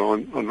Africa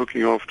on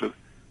looking after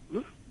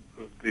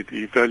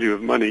the value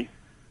of money.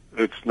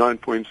 It's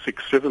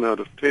 9.67 out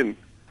of 10.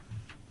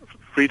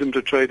 Freedom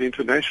to trade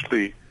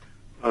internationally.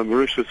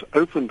 Mauritius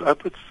opened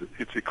up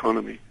its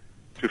economy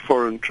to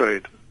foreign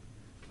trade,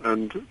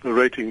 and the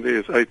rating there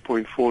is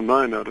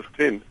 8.49 out of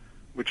 10,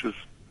 which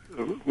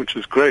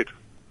is great.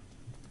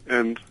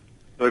 And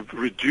they've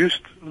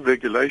reduced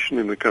regulation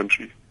in the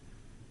country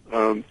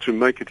to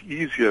make it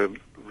easier,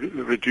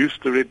 reduce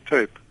the red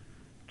tape,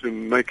 to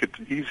make it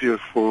easier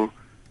for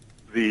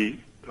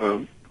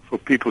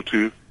people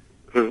to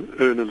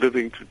earn a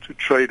living, to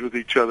trade with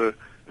each other,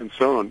 and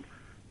so on.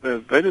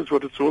 That is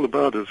what it's all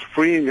about, is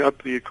freeing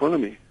up the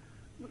economy,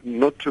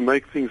 not to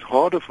make things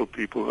harder for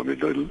people. I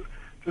mean,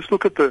 just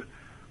look at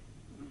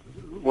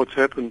what's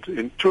happened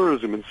in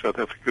tourism in South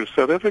Africa.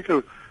 South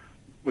Africa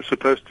was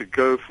supposed to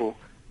go for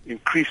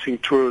increasing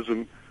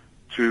tourism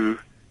to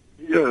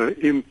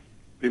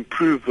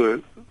improve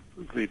the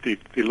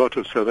lot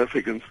of South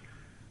Africans,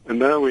 and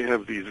now we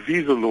have these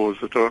visa laws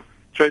that are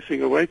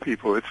chasing away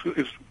people.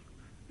 It's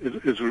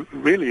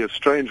really a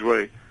strange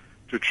way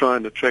to try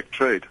and attract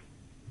trade.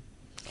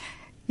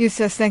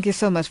 Eustace, thank you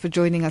so much for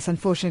joining us.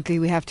 Unfortunately,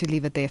 we have to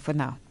leave it there for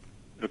now.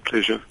 A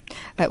pleasure.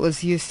 That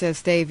was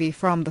Eustace Davey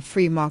from the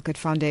Free Market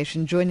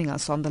Foundation joining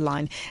us on the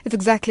line. It's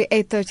exactly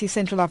 8:30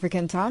 Central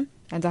African time,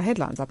 and our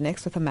headlines up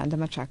next with Amanda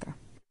Machaka.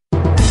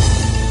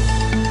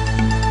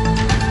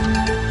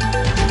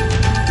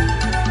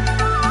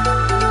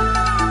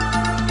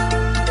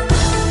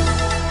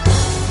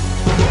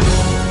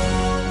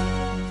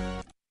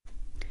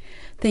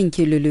 Thank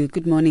you, Lulu.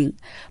 Good morning.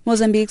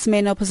 Mozambique's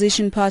main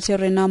opposition party,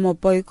 Renamo,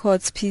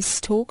 boycotts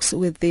peace talks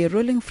with the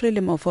ruling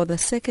Frelimo for the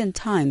second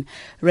time,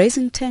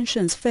 raising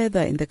tensions further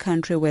in the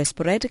country where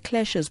sporadic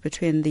clashes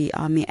between the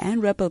army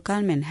and rebel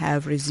gunmen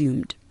have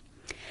resumed.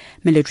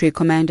 Military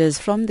commanders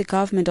from the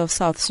government of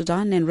South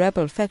Sudan and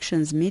rebel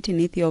factions meet in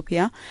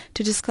Ethiopia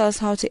to discuss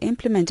how to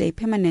implement a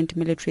permanent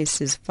military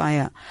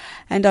ceasefire.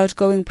 And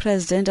outgoing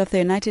president of the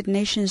United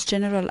Nations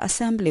General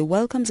Assembly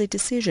welcomes a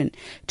decision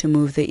to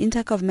move the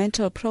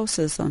intergovernmental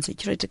process on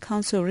Security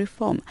Council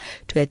reform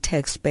to a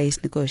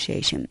text-based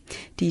negotiation.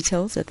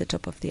 Details at the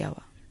top of the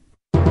hour.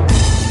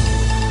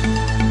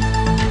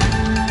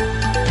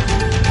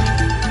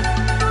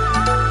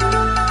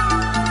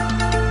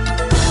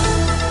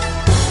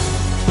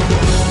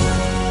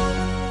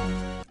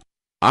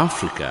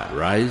 Africa,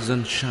 rise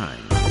and shine.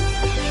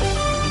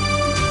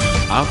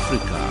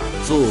 Africa,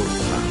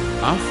 zorka.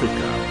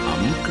 Africa,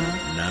 amka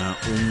na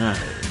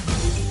ung'are.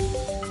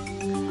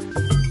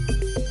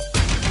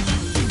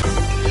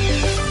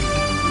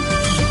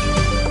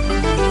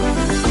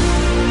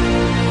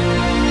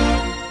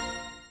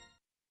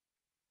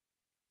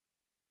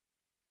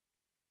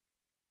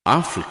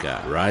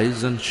 Africa,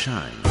 rise and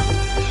shine.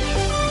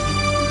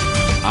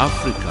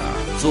 Africa,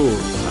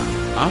 zorka.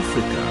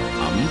 Africa,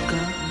 amka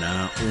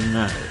na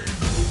ung'are.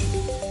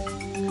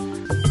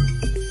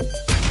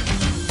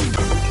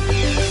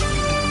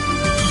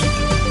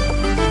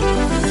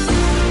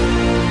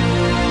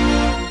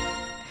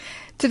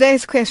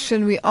 Today's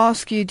question, we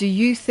ask you, do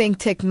you think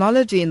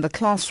technology in the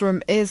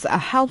classroom is a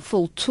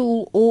helpful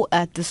tool or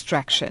a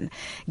distraction?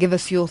 Give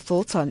us your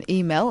thoughts on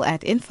email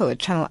at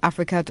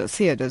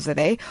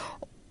info@channelafrica.co.za.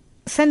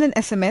 Send an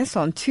SMS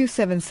on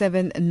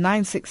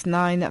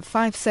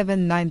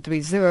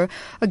 277-969-57930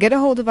 or get a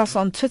hold of us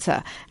on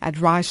Twitter at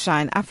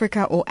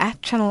RiseShineAfrica or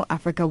at Channel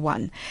Africa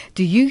 1.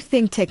 Do you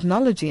think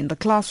technology in the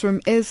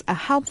classroom is a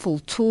helpful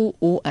tool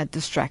or a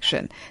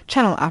distraction?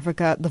 Channel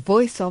Africa, the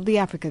voice of the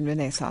African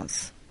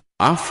Renaissance.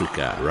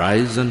 Africa,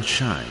 rise and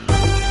shine.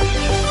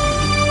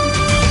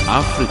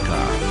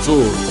 Africa,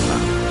 zorka.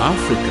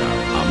 Africa,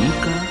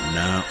 amka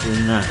na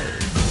ung'are.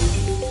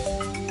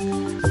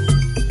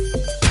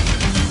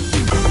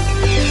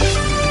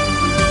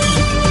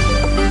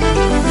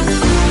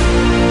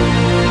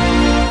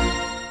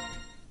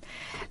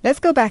 Let's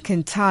go back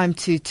in time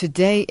to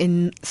today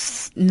in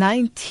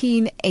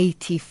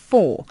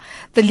 1984.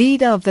 The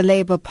leader of the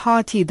Labour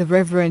Party, the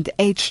Reverend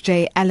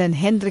H.J. Allen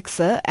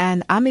Hendrikse,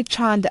 and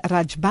Amichand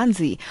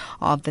Rajbansi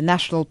of the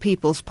National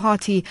People's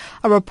Party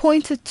are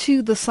appointed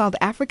to the South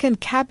African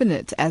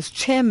Cabinet as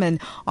chairman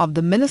of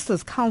the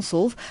Ministers'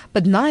 Council,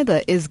 but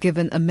neither is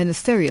given a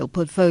ministerial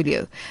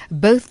portfolio.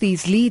 Both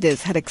these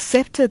leaders had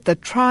accepted the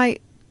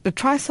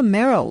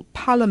tricameral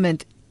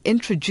parliament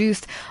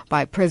introduced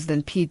by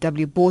President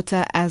P.W.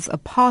 Botha as a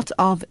part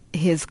of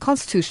his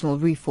constitutional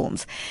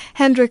reforms.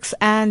 Hendricks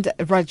and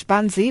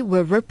Rajbansi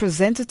were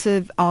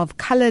representative of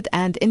coloured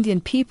and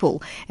Indian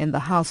people in the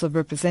House of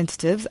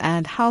Representatives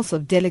and House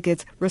of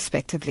Delegates,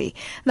 respectively.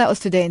 And that was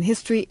Today in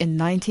History in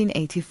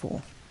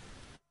 1984.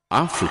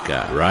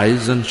 Africa,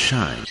 rise and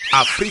shine.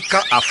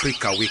 Africa,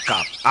 Africa, wake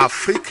up.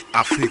 Afrique,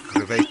 Afrique,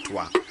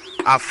 réveille-toi.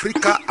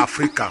 Africa,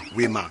 Africa,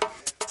 wema.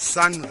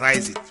 Sun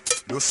rising.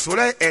 Le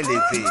soleil est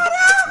levé.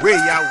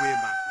 Weya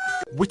wema.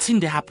 Wetin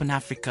dey happen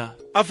Africa?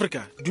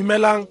 Africa,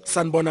 dumelang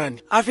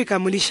sanbonani. Africa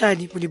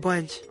mulishani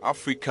mulibwanji.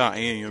 Africa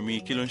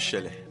yomi kilon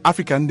shele.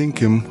 Africa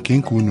ndinkim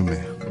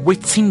kinkunume.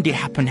 Wetin dey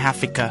happen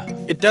Africa?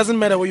 It doesn't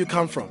matter where you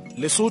come from.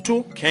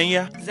 Lesotho,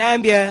 Kenya,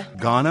 Zambia,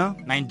 Ghana,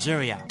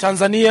 Nigeria,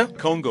 Tanzania,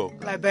 Congo,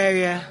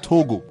 Liberia,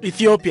 Togo,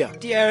 Ethiopia,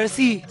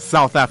 DRC,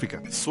 South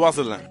Africa,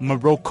 Swaziland,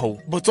 Morocco,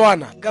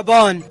 Botswana,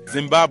 Gabon,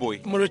 Zimbabwe,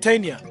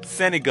 Mauritania,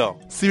 Senegal,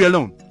 Sierra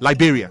Leone,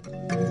 Liberia.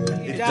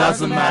 It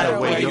doesn't matter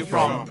where you're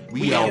from.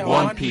 We are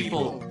one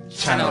people.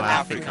 Channel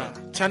Africa.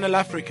 Channel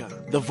Africa,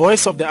 the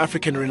voice of the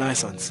African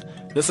Renaissance.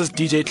 This is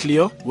DJ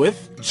Cleo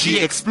with G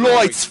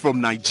Exploits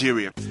from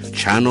Nigeria.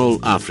 Channel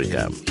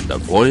Africa, the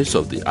voice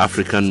of the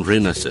African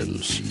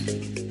Renaissance.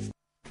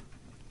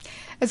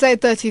 It's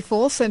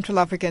 8:34 Central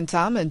African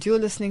Time, and you're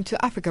listening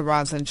to Africa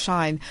Rise and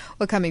Shine.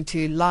 We're coming to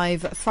you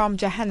live from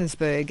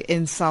Johannesburg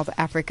in South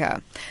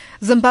Africa.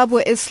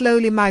 Zimbabwe is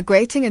slowly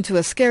migrating into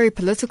a scary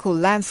political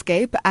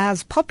landscape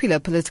as popular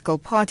political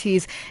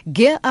parties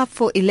gear up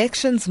for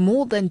elections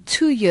more than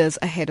 2 years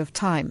ahead of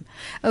time.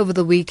 Over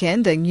the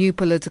weekend, a new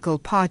political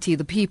party,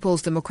 the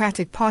People's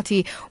Democratic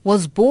Party,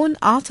 was born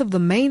out of the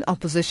main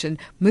opposition,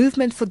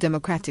 Movement for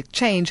Democratic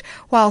Change,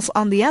 whilst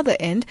on the other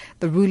end,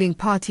 the ruling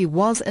party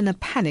was in a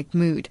panic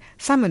mood.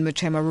 Simon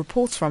Muchema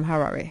reports from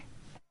Harare.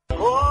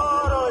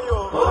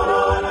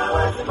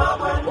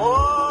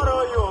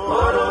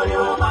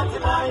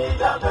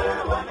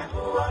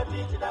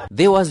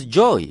 There was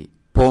joy,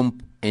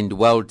 pomp and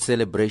wild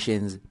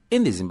celebrations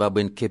in the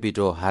Zimbabwean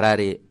capital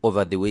Harare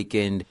over the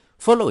weekend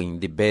following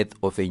the birth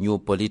of a new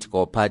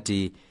political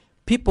party,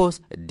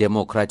 People's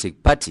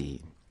Democratic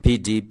Party.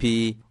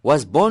 PDP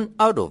was born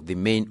out of the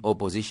main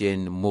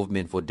opposition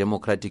Movement for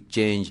Democratic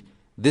Change,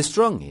 the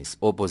strongest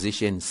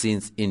opposition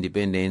since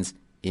independence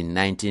in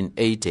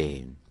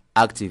 1980.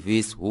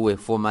 Activists who were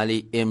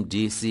formerly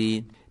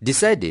MDC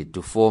decided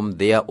to form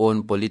their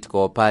own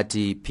political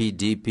party,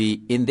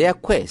 PDP, in their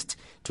quest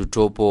to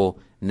topple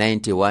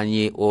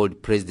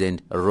 91-year-old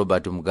President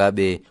Robert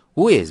Mugabe,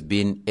 who has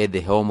been at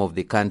the helm of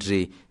the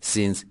country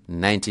since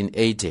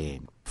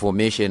 1980.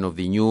 Formation of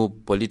the new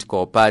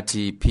political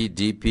party,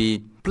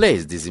 PDP,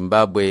 placed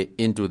Zimbabwe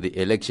into the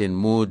election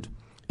mood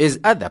as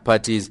other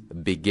parties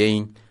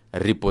began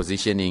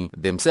repositioning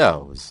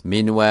themselves.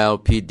 Meanwhile,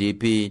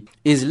 PDP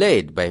is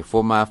led by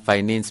former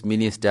Finance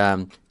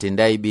Minister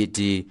Tendai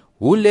Biti,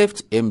 who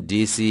left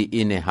MDC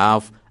in a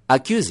huff,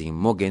 accusing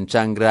Morgan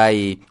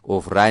Tsvangirai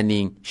of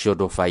running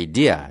short of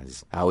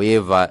ideas.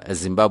 However,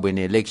 Zimbabwean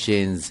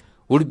elections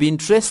would be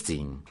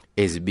interesting,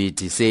 as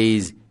Biti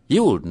says he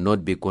would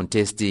not be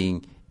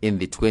contesting in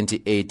the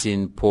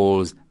 2018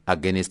 polls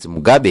against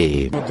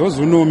Mugabe. Those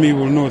who know me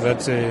will know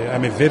that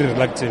I'm a very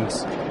reluctant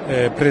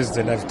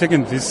president. I've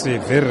taken this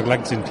very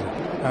reluctantly.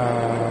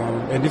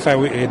 And if I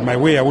had my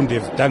way, I wouldn't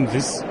have done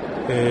this.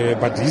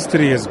 But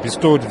history has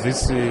bestowed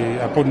this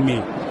upon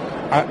me.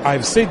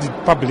 I've said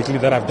it publicly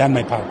that I've done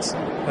my part.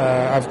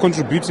 I've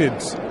contributed,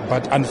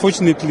 but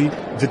unfortunately,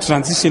 the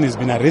transition has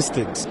been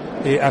arrested.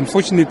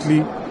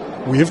 Unfortunately,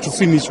 we have to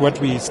finish what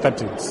we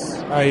started.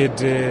 I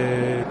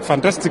had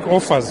fantastic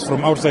offers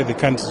from outside the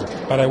country,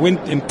 but I went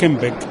and came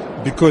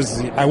back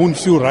because I wouldn't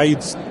feel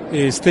right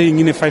staying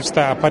in a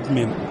 5-star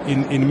apartment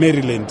in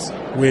Maryland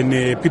when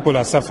people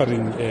are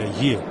suffering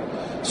here.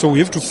 So we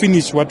have to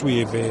finish what we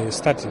have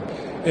started.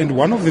 And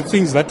one of the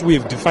things that we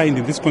have defined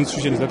in this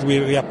constitution is that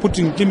we are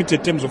putting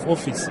limited terms of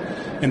office,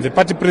 and the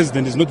party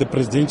president is not the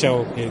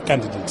presidential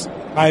candidate.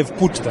 I have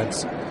put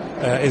that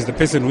as the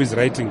person who is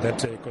writing that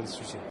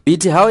constitution.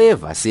 It,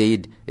 however,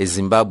 said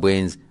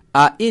Zimbabweans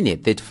are in a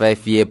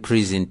 35-year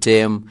prison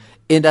term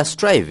and are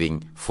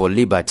striving for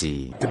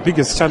liberty. The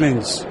biggest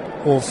challenge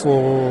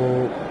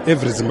for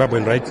every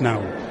Zimbabwean right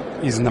now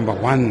is, number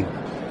one,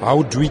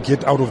 how do we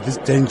get out of this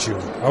danger?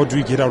 How do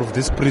we get out of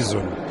this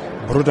prison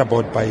brought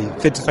about by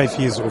 35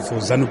 years of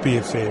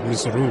ZANU-PF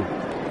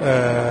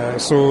misrule?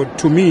 So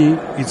to me,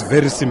 it's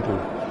very simple.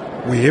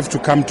 We have to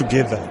come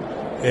together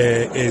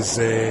as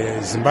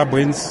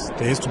Zimbabweans.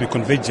 There has to be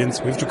convergence.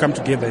 We have to come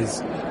together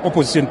as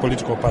opposition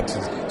political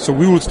parties. So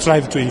we will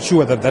strive to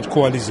ensure that that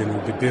coalition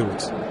will be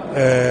built.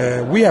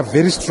 We are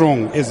very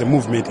strong as a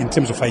movement in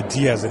terms of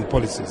ideas and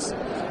policies.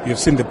 You have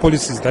seen the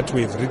policies that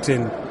we have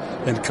written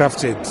and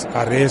crafted: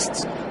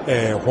 Arrest,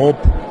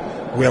 Hope.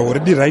 We are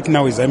already right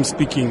now, as I'm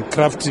speaking,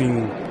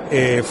 crafting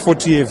a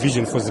 40-year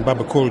vision for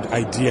Zimbabwe called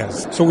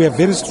Ideas. So we are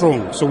very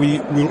strong. So we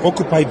will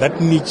occupy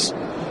that niche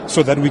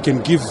so that we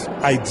can give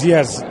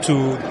ideas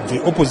to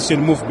the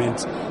opposition movement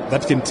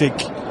that can take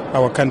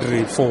our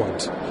country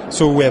forward.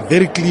 So we are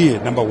very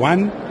clear. Number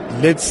one,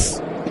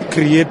 let's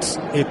create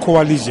a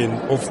coalition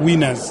of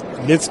winners.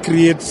 Let's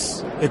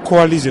create a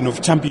coalition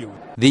of champions.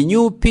 The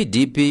new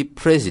PDP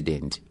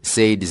president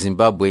said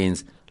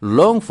Zimbabweans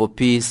long for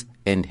peace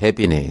and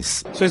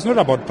happiness. So it's not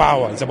about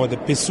power, it's about the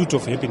pursuit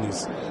of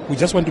happiness. We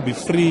just want to be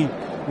free.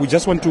 We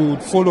just want to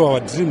follow our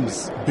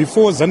dreams.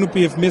 Before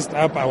ZANU-PF messed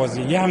up, I was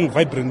a young,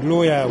 vibrant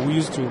lawyer who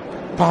used to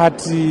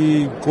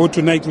party, go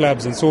to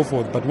nightclubs and so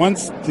forth. But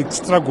once the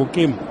struggle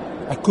came,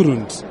 I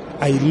couldn't.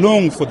 I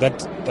long for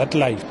that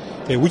life,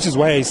 which is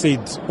why I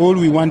said all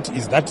we want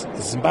is that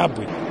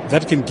Zimbabwe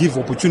that can give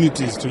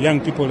opportunities to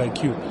young people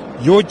like you.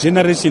 Your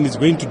generation is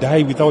going to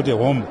die without a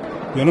home.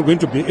 You're not going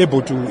to be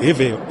able to have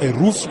a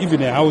roof,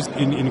 even a house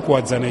in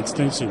Kwadzana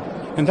extension.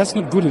 And that's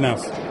not good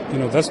enough.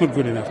 That's not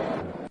good enough.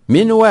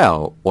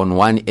 Meanwhile, on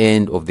one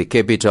end of the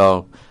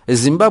capital,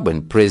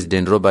 Zimbabwean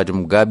President Robert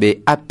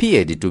Mugabe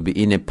appeared to be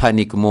in a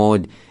panic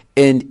mode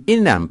and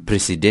in an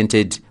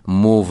unprecedented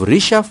move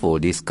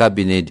reshuffled his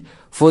cabinet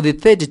for the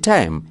third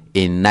time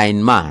in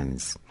 9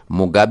 months.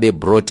 Mugabe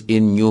brought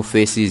in new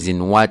faces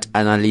in what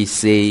analysts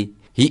say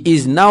he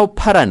is now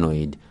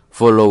paranoid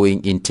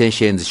following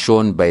intentions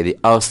shown by the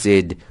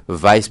ousted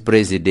Vice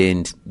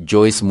President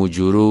Joyce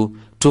Mujuru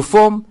to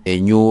form a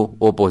new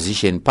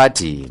opposition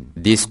party.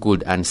 This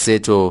could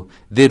unsettle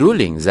the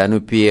ruling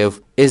ZANU-PF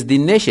as the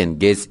nation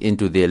gets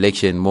into the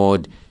election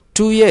mode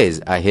 2 years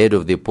ahead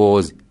of the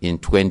polls in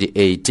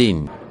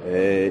 2018.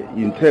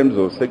 In terms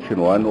of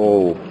Section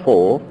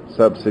 104,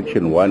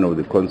 subsection 1 of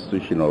the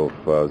Constitution of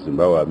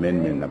Zimbabwe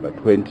Amendment number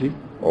 20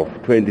 of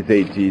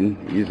 2013,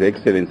 His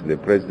Excellency the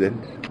President,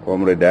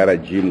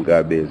 Comrade Jim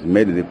Mugabe, has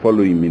made the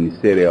following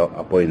ministerial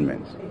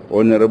appointments.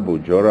 Honorable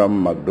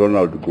Joram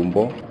MacDonald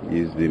Gumbo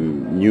is the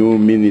new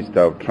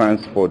Minister of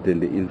Transport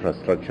and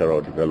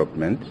Infrastructural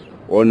Development.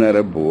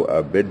 Honorable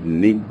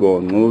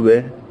Abednego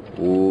Ngube,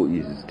 who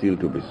is still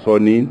to be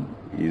sworn in,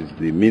 is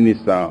the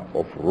Minister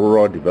of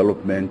Rural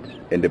Development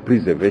and the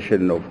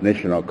Preservation of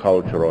National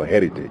Cultural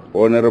Heritage.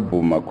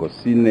 Honorable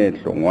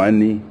Makosine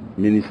Hlongwani,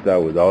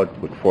 Minister without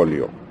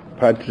portfolio.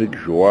 Patrick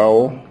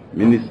Joao,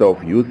 Minister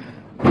of Youth,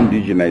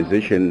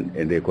 Indigenization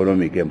and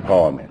Economic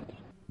Empowerment.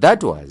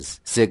 That was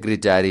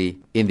Secretary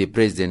in the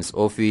President's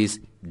Office,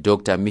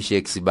 Dr.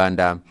 Mishek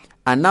Sibanda,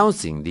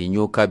 announcing the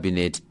new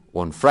cabinet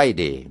on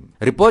Friday.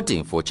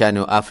 Reporting for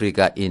Channel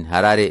Africa in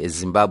Harare,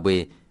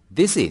 Zimbabwe,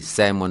 this is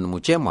Simon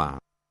Muchemwa.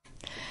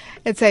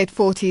 It's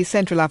 8:40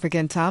 Central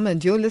African Time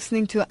and you're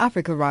listening to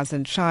Africa Rise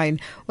and Shine.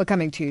 We're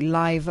coming to you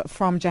live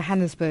from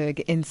Johannesburg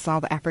in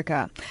South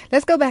Africa.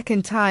 Let's go back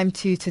in time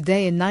to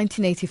today in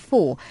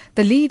 1984.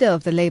 The leader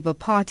of the Labour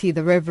Party,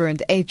 the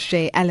Reverend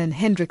H.J. Allen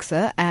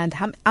Hendrikse, and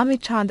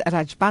Amichand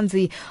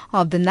Rajbanzi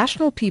of the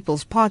National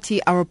People's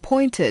Party are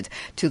appointed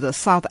to the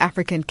South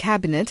African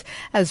Cabinet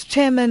as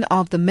chairman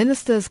of the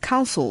Ministers'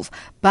 Councils,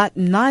 but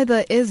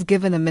neither is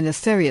given a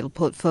ministerial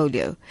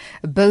portfolio.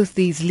 Both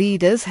these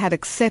leaders had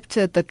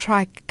accepted the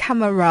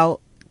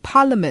tricameral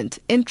parliament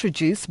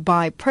introduced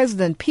by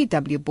President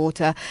P.W.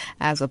 Botha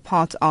as a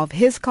part of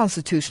his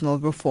constitutional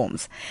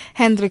reforms.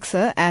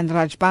 Hendrikse and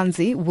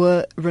Rajbanzi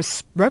were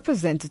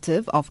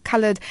representative of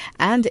coloured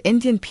and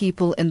Indian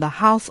people in the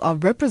House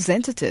of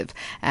Representatives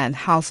and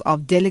House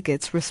of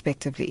Delegates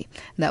respectively.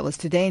 That was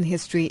Today in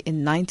History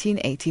in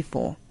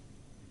 1984.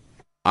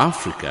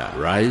 Africa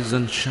Rise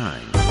and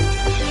Shine.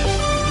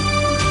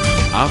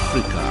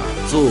 Africa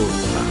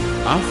Zorka.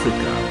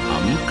 Africa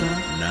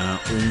Amka na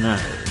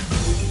Ung'are.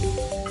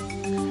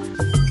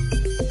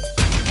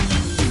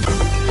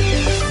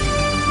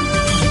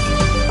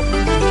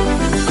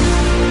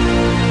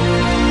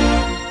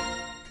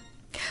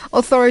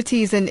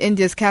 Authorities in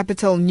India's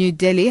capital, New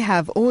Delhi,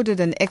 have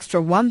ordered an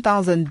extra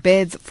 1,000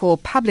 beds for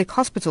public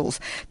hospitals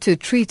to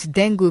treat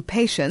dengue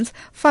patients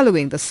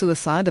following the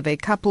suicide of a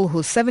couple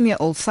whose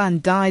 7-year-old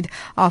son died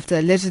after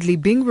allegedly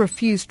being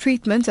refused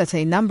treatment at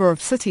a number of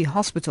city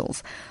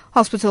hospitals.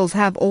 Hospitals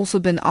have also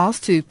been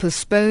asked to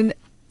postpone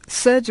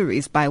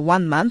surgeries by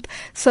 1 month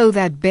so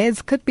that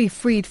beds could be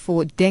freed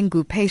for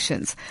dengue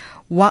patients.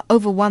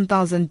 Over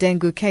 1,000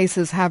 dengue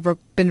cases have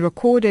been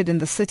recorded in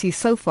the city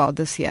so far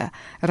this year.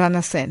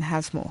 Rana Sen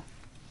has more.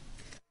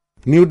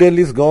 New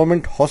Delhi's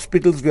government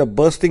hospitals were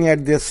bursting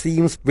at their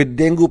seams with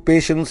dengue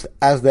patients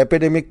as the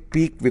epidemic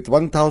peaked with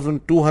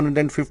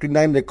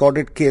 1,259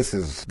 recorded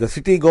cases. The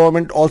city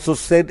government also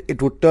said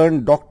it would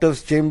turn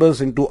doctors' chambers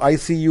into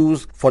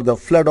ICUs for the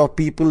flood of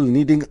people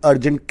needing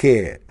urgent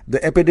care.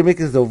 The epidemic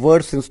is the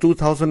worst since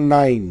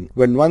 2009,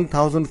 when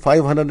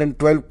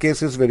 1,512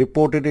 cases were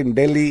reported in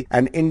Delhi,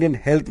 and Indian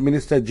Health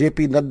Minister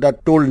J.P. Nadda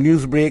told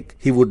Newsbreak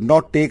he would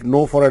not take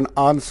no for an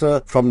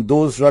answer from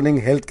those running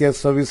healthcare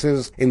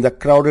services in the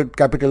crowded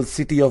capital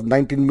city of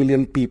 19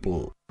 million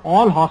people.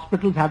 All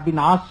hospitals have been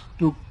asked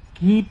to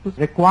keep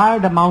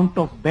required amount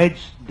of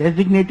beds,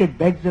 designated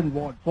beds and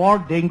wards for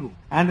dengue.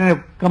 And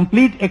a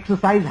complete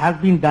exercise has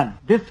been done.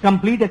 This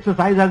complete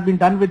exercise has been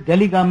done with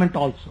Delhi government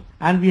also.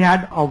 And we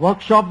had a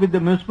workshop with the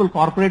municipal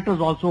corporators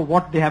also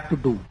what they have to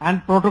do.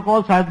 And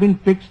protocols have been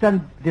fixed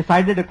and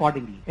decided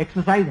accordingly.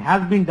 Exercise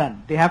has been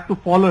done. They have to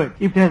follow it.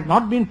 If it has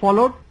not been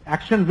followed,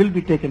 action will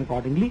be taken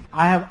accordingly.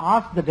 I have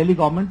asked the Delhi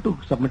government to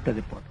submit a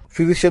report.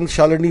 Physician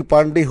Shalini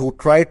Pandey, who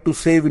tried to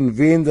save in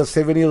vain the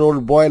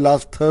 7-year-old boy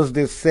last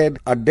Thursday, said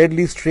a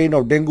deadly strain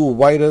of dengue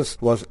virus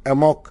was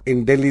amok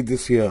in Delhi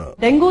this year.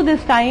 Dengue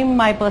this time,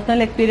 my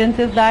personal experience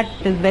is that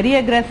it is very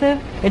aggressive.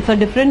 It's a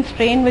different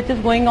strain which is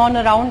going on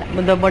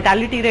around. The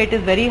mortality rate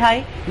is very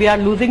high. We are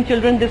losing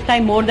children this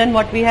time more than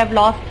what we have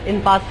lost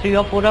in past 3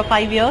 or 4 or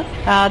 5 years.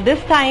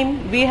 This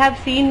time we have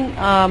seen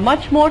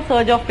much more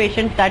surge of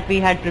patients that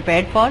we had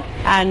prepared for.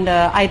 And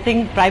I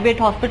think private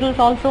hospitals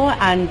also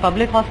and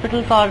public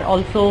hospitals are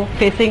also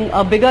facing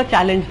a bigger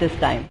challenge this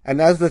time.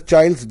 And as the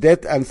child's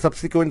death and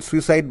subsequent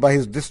suicide by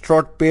his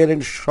distraught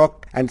parents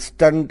shocked and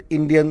stunned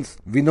Indians,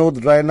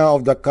 Vinod Raina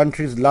of the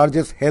country's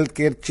largest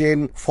healthcare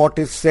chain,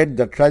 Fortis, said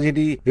the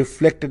tragedy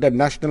reflected a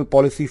national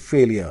policy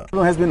failure.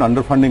 There has been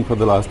underfunding for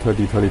the last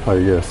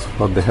 30-35 years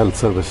for the health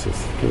services.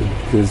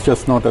 There's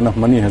just not enough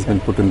money has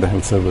been put in the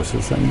health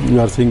services, and you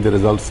are seeing the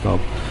results now.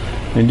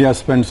 India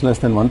spends less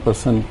than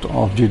 1%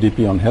 of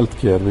GDP on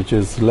healthcare, which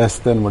is less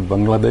than what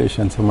Bangladesh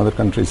and some other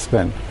countries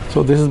spend.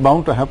 So this is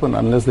bound to happen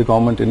unless the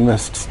government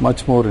invests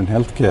much more in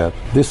healthcare.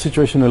 This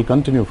situation will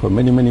continue for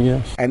many, many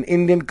years. An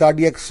Indian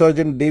cardiac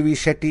surgeon, Devi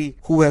Shetty,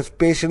 who has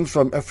patients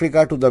from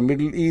Africa to the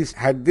Middle East,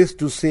 had this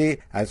to say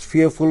as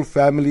fearful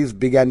families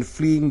began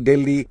fleeing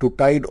Delhi to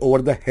tide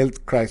over the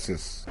health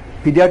crisis.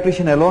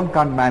 Pediatrician alone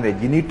can't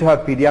manage. You need to have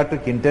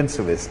pediatric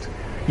intensivists.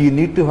 You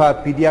need to have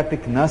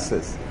pediatric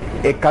nurses.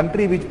 A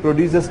country which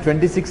produces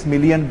 26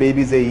 million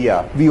babies a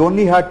year, we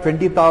only had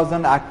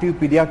 20,000 active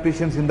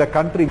pediatricians in the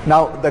country.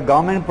 Now the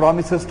government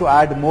promises to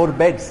add more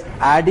beds.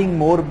 Adding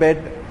more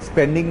beds,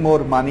 spending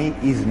more money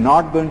is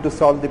not going to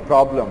solve the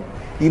problem.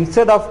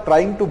 Instead of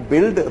trying to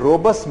build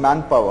robust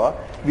manpower,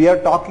 we are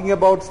talking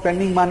about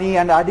spending money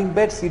and adding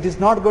beds. It is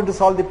not going to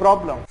solve the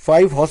problem.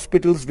 5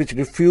 hospitals which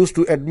refused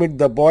to admit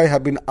the boy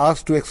have been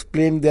asked to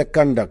explain their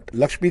conduct.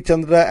 Lakshmi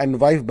Chandra and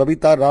wife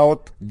Babita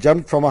Raut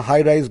jumped from a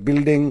high-rise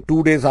building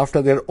 2 days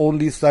after their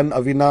only son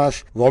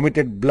Avinash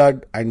vomited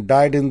blood and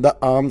died in the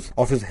arms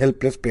of his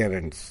helpless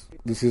parents.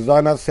 This is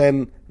Rana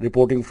Sen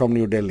reporting from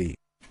New Delhi.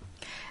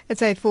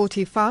 It's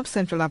 8:45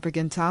 Central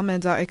African time,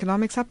 and our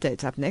economics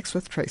update up next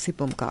with Tracy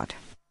Bumgard.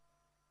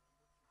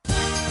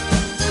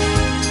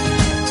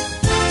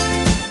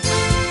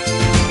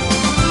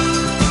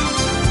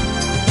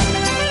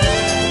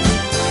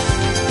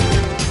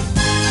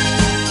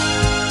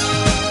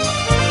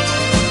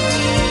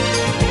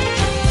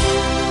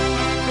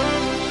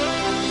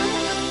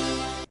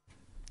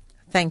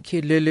 Thank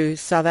you, Lulu.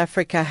 South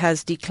Africa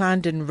has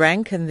declined in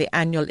rank in the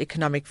annual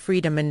Economic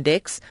Freedom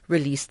Index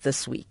released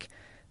this week.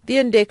 The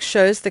index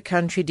shows the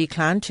country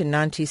declined to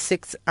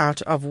 96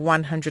 out of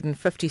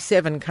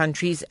 157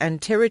 countries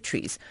and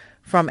territories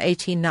from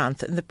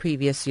 89th in the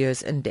previous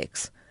year's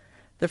index.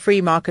 The Free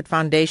Market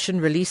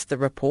Foundation released the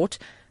report.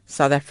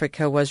 South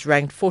Africa was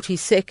ranked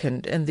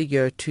 42nd in the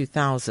year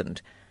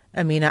 2000.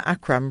 Amina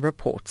Akram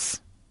reports.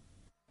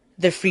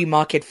 The Free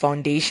Market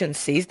Foundation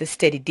says the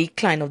steady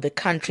decline of the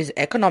country's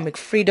economic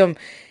freedom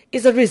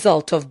is a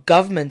result of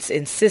government's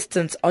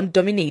insistence on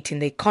dominating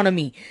the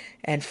economy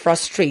and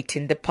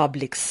frustrating the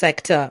public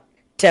sector.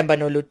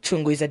 Tembano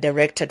Lutungu is a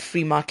director at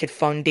Free Market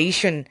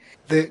Foundation.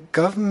 The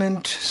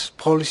government's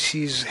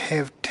policies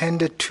have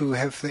tended to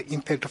have the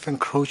impact of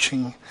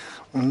encroaching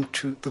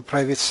onto the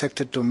private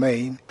sector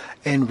domain,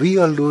 and we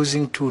are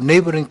losing to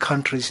neighboring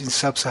countries in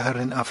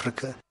sub-Saharan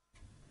Africa.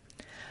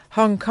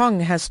 Hong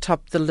Kong has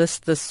topped the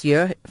list this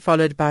year,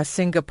 followed by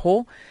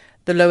Singapore.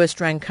 The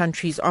lowest-ranked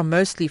countries are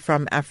mostly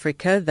from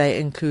Africa. They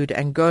include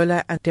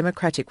Angola and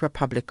Democratic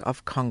Republic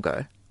of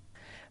Congo.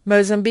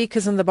 Mozambique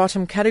is in the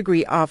bottom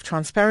category of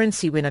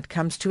transparency when it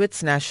comes to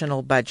its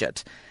national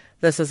budget.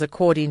 This is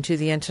according to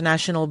the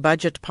International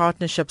Budget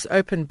Partnership's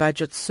Open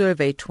Budget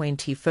Survey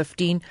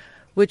 2015,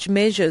 which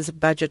measures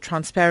budget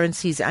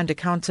transparencies and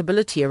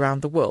accountability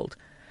around the world.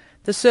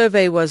 The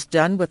survey was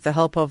done with the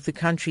help of the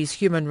country's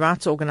human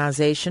rights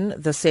organization,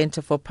 the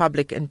Center for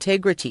Public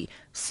Integrity,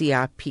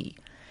 CRP.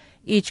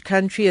 Each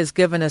country is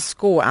given a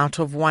score out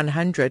of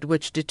 100,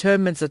 which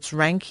determines its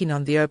ranking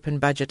on the Open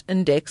Budget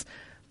Index,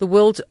 the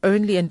world's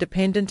only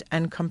independent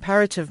and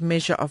comparative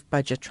measure of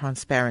budget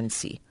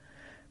transparency.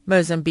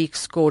 Mozambique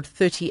scored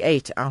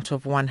 38 out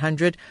of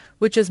 100,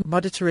 which is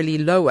moderately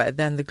lower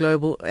than the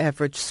global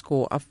average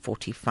score of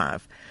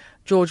 45.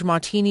 George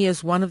Martini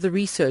is one of the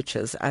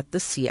researchers at the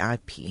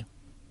CIP.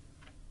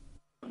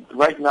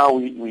 Right now,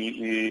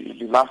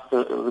 the last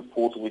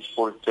report was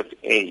for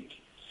 38,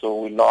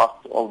 so we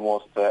lost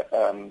almost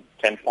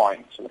 10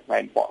 points,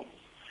 9 points,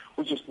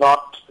 which is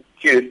not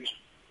good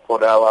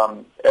for our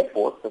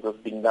efforts that has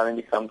been done in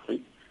the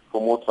country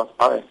for more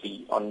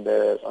transparency on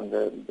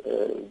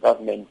the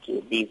government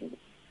business.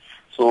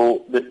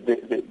 So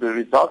the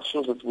result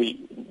shows that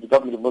the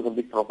government of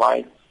Mozambique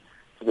provides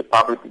to the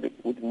public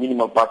with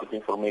minimal budget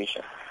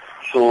information.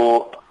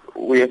 So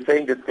we are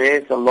saying that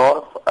there is a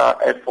lot of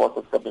effort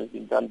that has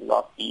been done the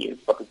last years,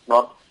 but it's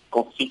not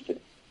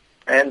consistent.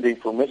 And the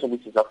information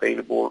which is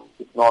available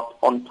is not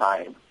on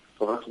time.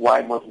 So that's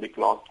why Mozambique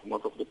lost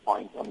most of the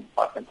points on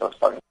budget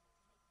transparency.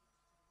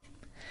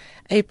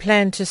 A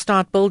plan to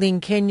start building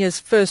Kenya's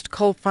first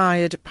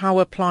coal-fired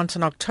power plant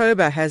in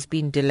October has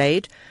been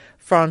delayed.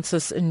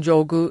 Francis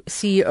Njogu,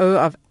 CEO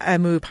of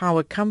Amu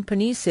Power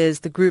Company, says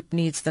the group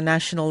needs the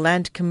National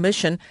Land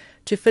Commission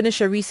to finish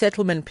a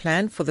resettlement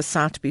plan for the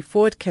site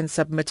before it can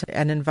submit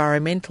an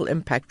environmental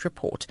impact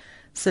report.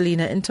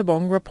 Selina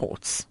Interbong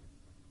reports.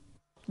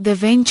 The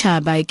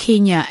venture by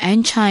Kenya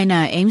and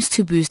China aims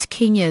to boost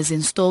Kenya's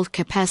installed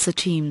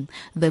capacity.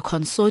 The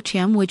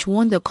consortium, which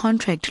won the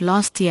contract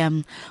last year,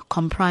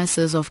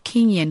 comprises of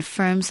Kenyan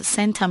firms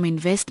Centum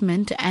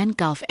Investment and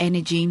Gulf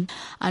Energy,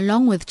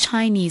 along with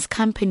Chinese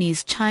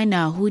companies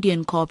China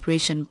Hudian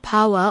Corporation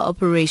Power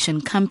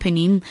Operation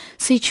Company,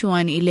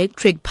 Sichuan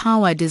Electric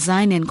Power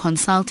Design and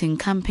Consulting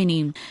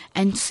Company,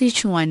 and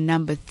Sichuan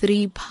No.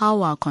 3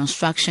 Power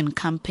Construction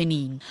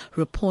Company.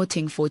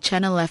 Reporting for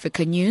Channel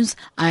Africa News,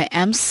 I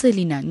am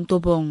Selina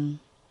Ntobong.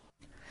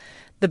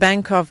 The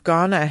Bank of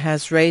Ghana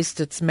has raised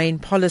its main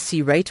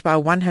policy rate by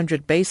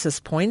 100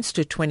 basis points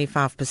to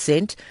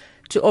 25%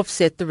 to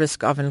offset the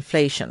risk of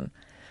inflation.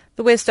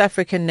 The West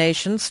African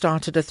nation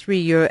started a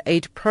 3-year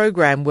aid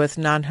program worth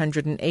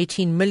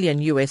 $918 million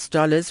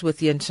with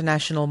the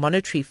International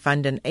Monetary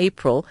Fund in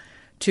April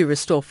to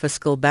restore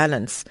fiscal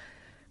balance.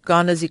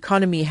 Ghana's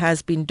economy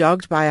has been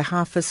dogged by a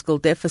high fiscal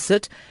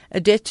deficit, a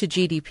debt to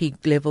GDP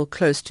level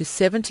close to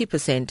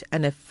 70%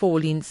 and a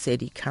falling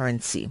cedi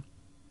currency.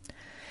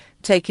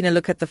 Taking a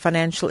look at the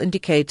financial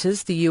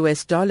indicators, the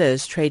US dollar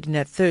is trading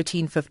at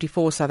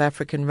 13.54 South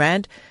African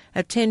rand,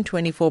 at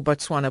 10.24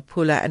 Botswana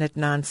pula and at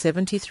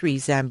 9.73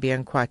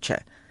 Zambian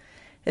kwacha.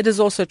 It is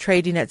also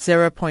trading at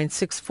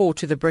 0.64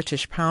 to the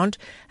British pound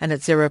and at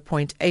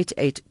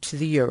 0.88 to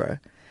the euro.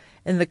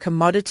 In the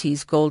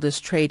commodities, gold is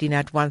trading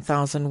at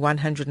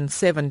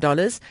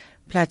 $1,107,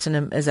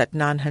 platinum is at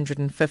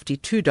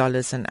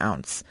 $952 an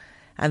ounce,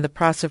 and the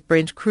price of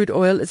Brent crude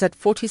oil is at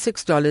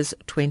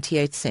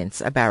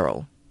 $46.28 a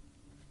barrel.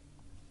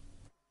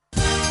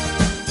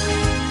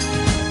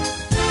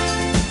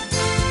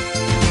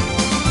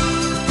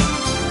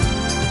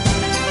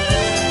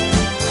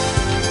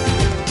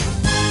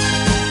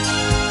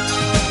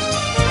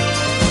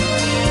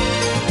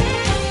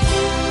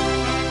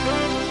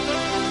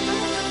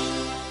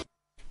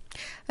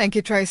 Thank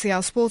you, Tracy.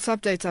 Our sports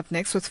updates up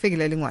next with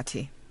Figile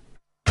Lingwati.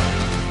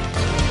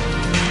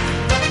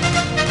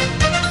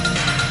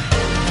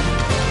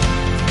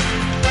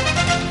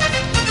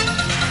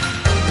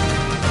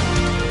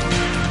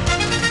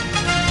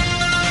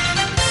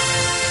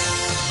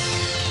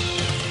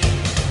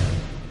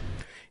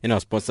 In our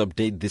sports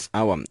update this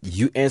hour,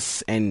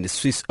 U.S. and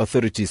Swiss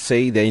authorities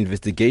say their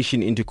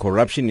investigation into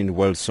corruption in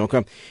world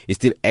soccer is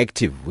still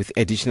active, with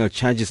additional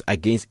charges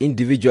against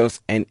individuals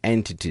and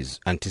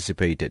entities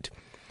anticipated.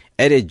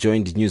 At a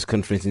joint news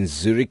conference in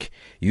Zurich,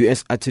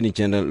 U.S. Attorney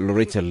General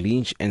Loretta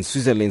Lynch and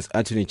Switzerland's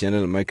Attorney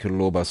General Michael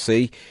Lober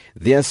say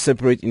their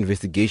separate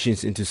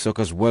investigations into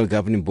soccer's world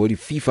governing body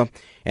FIFA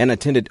and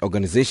attended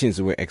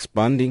organizations were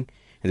expanding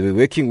and they were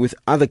working with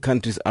other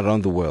countries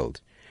around the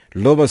world.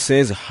 Lober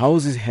says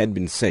houses had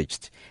been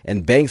searched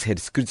and banks had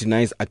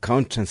scrutinized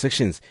account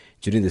transactions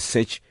during the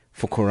search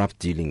for corrupt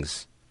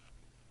dealings.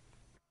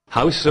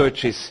 House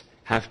searches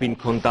have been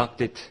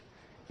conducted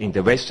in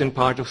the western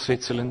part of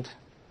Switzerland,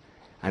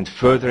 and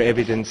further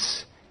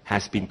evidence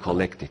has been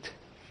collected.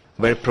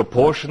 Where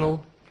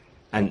proportional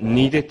and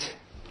needed,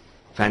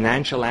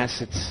 financial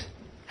assets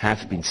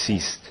have been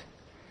seized,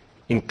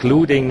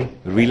 including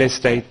real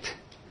estate,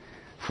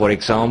 for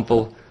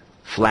example,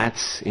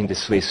 flats in the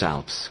Swiss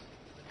Alps.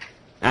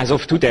 As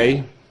of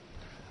today,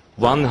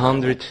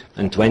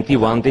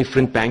 121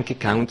 different bank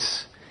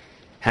accounts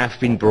have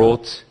been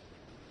brought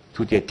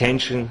to the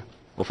attention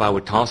of our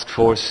task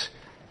force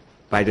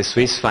by the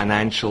Swiss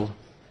Financial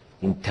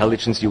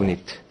Intelligence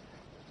Unit,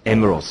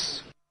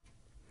 EMROS.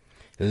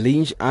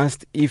 Lynch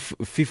asked if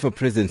FIFA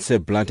President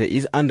Sepp Blatter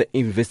is under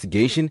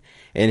investigation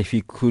and if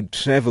he could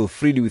travel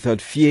freely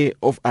without fear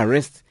of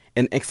arrest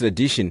and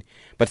extradition,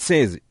 but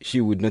says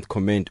she would not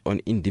comment on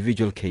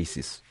individual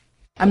cases.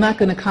 I'm not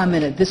going to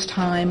comment at this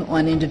time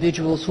on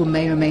individuals who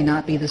may or may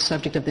not be the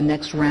subject of the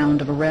next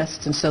round of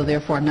arrests, and so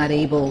therefore I'm not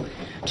able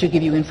to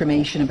give you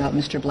information about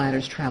Mr.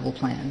 Blatter's travel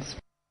plans.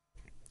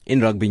 In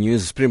rugby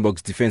news,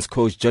 Springboks defence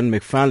coach John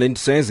McFarland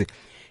says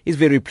he's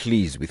very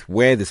pleased with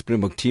where the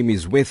Springbok team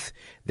is with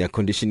their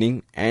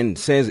conditioning and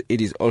says it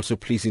is also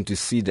pleasing to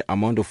see the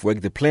amount of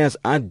work the players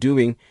are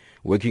doing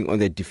working on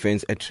their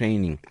defence at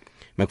training.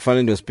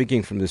 McFarland was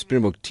speaking from the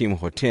Springbok team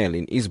hotel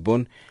in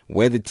Eastbourne,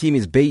 where the team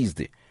is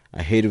based,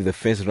 ahead of the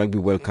first Rugby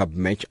World Cup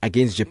match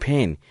against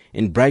Japan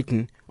in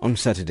Brighton on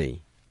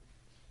Saturday.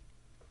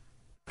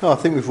 I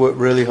think we've worked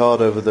really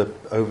hard over the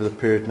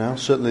period now.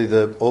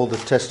 Certainly all the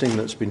testing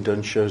that's been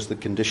done shows the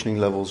conditioning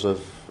levels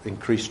have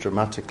increased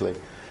dramatically.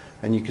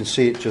 And you can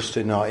see it just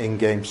in our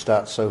in-game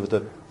stats over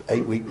the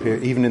 8-week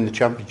period, even in the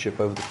championship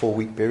over the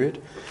 4-week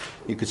period.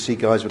 You could see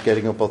guys were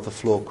getting up off the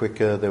floor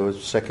quicker, there were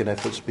second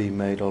efforts being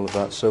made, all of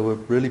that. So we're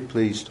really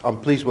pleased. I'm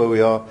pleased where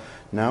we are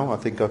now. I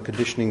think our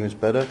conditioning is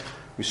better.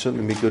 We've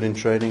certainly been good in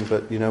training,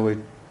 but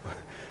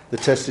the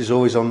test is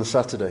always on the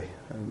Saturday.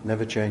 It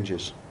never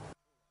changes.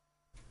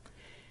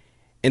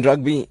 In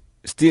rugby,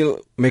 still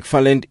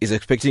McFarland is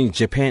expecting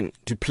Japan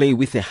to play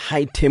with a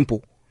high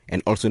tempo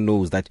and also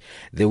knows that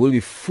they will be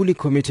fully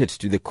committed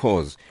to the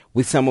cause,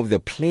 with some of the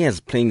players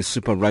playing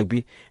Super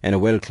Rugby and a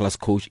world-class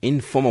coach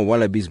in former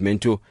Wallabies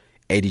mentor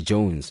Eddie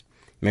Jones.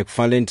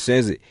 McFarland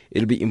says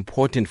it'll be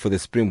important for the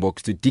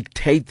Springboks to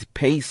dictate the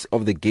pace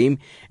of the game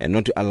and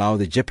not to allow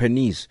the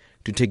Japanese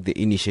to take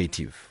the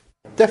initiative.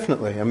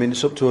 Definitely. I mean,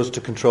 it's up to us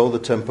to control the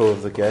tempo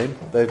of the game.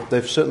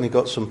 They've certainly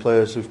got some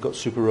players who've got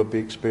Super Rugby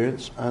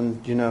experience,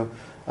 and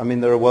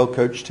they're a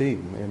well-coached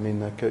team. I mean,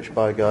 they're coached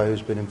by a guy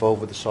who's been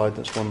involved with the side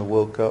that's won the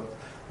World Cup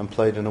and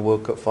played in a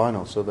World Cup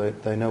final, so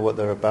they know what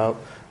they're about.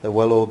 They're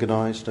well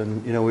organised,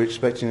 and we're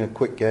expecting a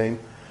quick game.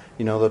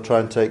 They'll try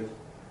and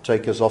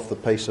take us off the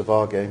pace of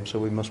our game, so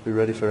we must be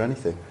ready for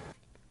anything.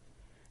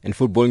 In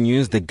football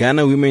news, the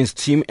Ghana women's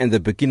team and the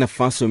Burkina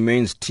Faso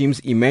men's teams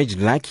emerged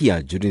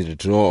luckier during the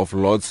draw of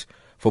lots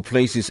for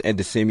places at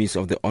the semis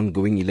of the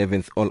ongoing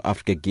 11th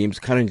All-Africa Games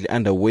currently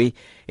underway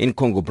in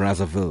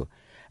Congo-Brazzaville.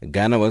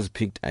 Ghana was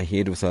picked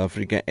ahead of South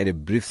Africa at a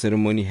brief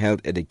ceremony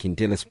held at the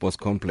Quintela Sports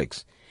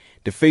Complex.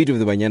 The fate of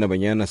the Banyana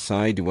Banyana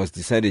side was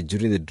decided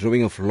during the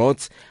drawing of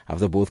lots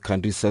after both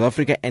countries, South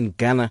Africa and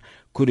Ghana,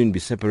 couldn't be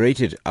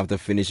separated after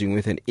finishing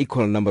with an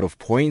equal number of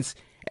points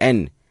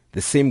and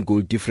the same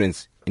goal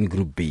difference in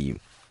Group B.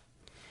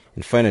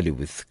 And finally,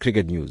 with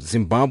cricket news,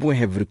 Zimbabwe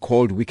have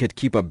recalled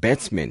wicket-keeper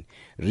batsman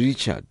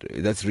Richmond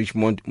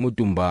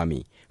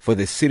Mutumbami for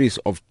the series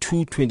of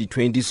 2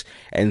 2020s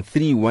and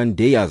 3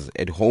 one-dayers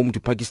at home to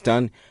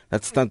Pakistan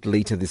that start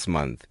later this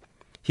month.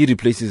 He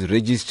replaces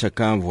Regis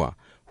Chakamva,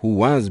 who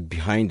was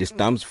behind the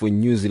stumps for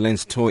New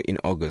Zealand's tour in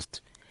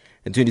August.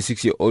 The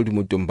 26-year-old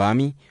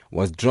Mutumbami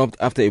was dropped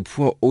after a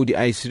poor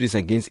ODI series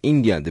against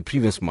India the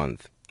previous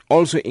month.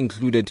 Also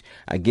included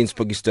against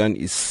Pakistan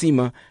is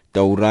Sima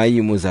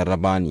Taurai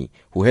Muzarabani,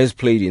 who has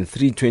played in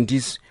 3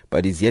 20s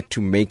but is yet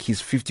to make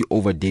his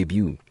 50-over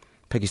debut.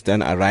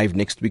 Pakistan arrived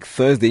next week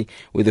Thursday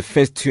with the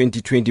first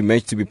 2020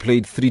 match to be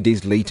played 3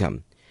 days later.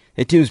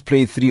 The teams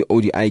played 3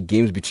 ODI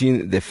games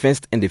between the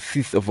 1st and the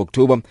 5th of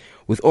October,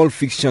 with all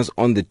fixtures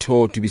on the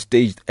tour to be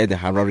staged at the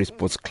Harare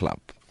Sports Club.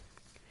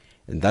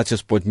 And that's your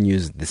sport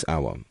news this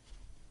hour.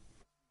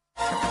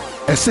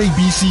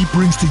 SABC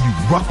brings to you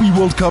Rugby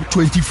World Cup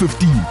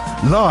 2015,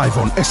 live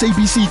on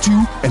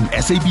SABC2 and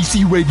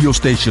SABC radio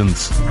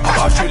stations.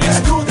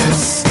 Let's do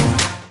this.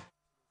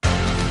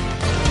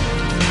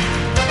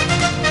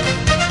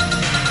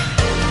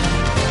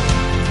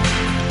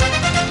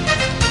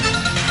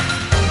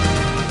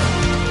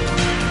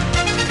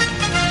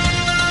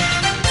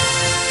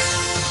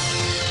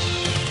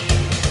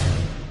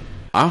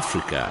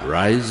 Africa,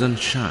 rise and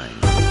shine.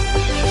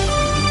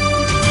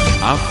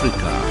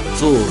 Africa,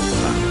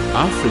 zorka.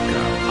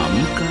 Africa,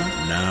 amka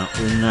na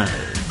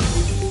ung'are.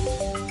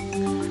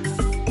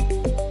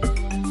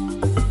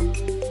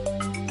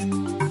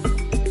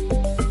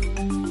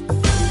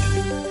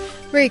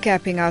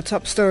 Recapping our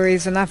top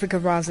stories on Africa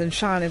Rise and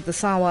Shine at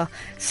this hour,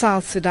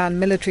 South Sudan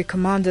military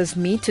commanders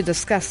meet to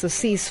discuss the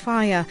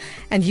ceasefire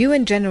and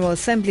UN General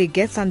Assembly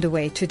gets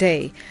underway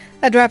today.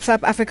 That wraps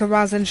up Africa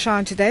Rise and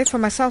Shine today. For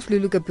myself,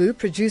 Lulu Gabu,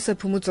 producer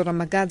Pumuzo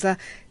Ramagaza,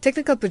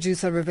 technical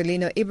producer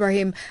Rivelino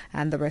Ibrahim,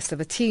 and the rest of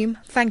the team,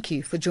 thank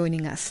you for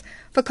joining us.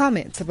 For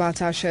comments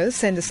about our show,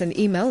 send us an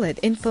email at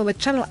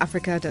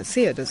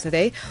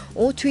info@channelafrica.co.za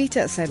or tweet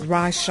us at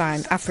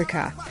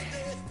RiseShineAfrica.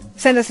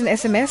 Send us an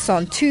SMS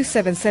on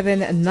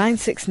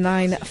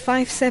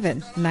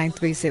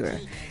 277-969-57930.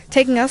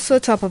 Taking us to the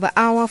top of the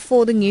hour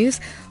for the news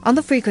on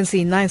the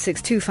frequency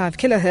 9625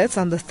 kHz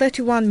on the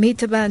 31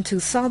 meter band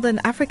to Southern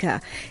Africa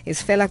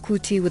is Fela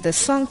Kuti with the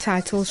song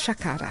titled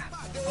Shakara.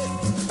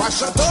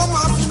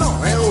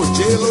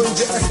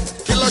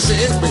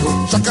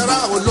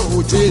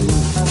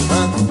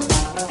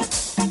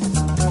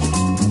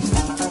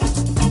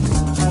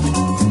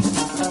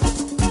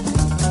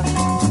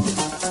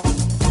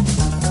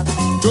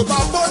 tó bá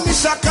bọ́ ní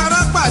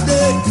ṣàkàrà pàdé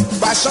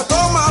gbàṣọ tó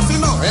máa fi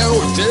náà ẹ ò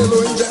jẹ́ ló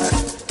ń jẹ́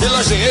kí ló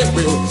ṣe é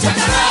pé o.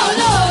 ṣàkàrà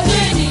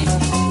olóòjé ni.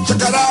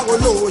 ṣàkàrà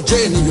olóòjé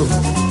ni o.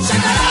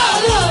 ṣàkàrà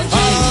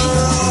olóòjé ni.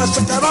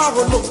 ṣàkàrà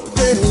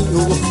olóòjé ni o.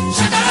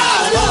 ṣàkàrà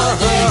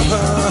olóòjé ni.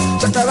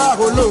 ṣàkàrà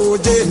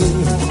olóòjé ni.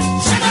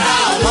 ṣàkàrà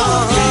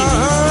olóòjé ni.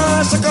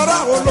 ṣàkàrà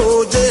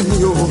olóòjé ni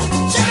o.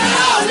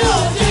 ṣàkàrà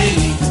olóòjé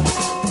ni.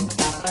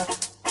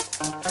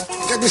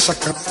 kẹ́bí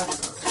ṣàkàrà.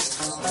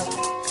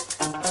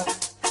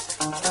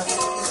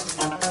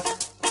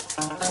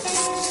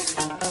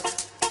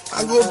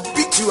 I go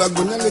beat you, I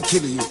go never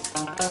kill you.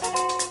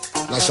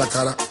 Na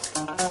Shakara.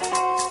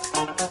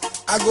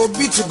 I go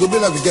beat you, go be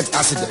like we get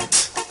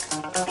accident.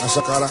 Na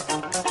Shakara.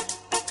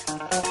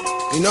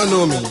 You don't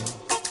know me.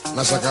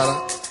 Na Shakara.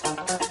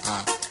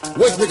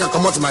 Wait, make I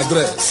come out my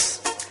dress.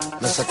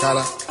 Na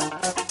Shakara.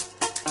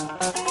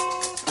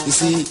 You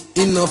see,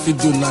 enough you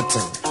do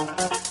nothing.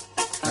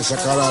 Na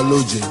Shakara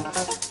Loje.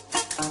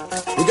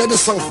 We get the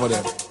song for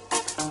them.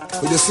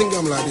 We just sing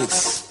them like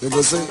this. We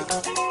go say,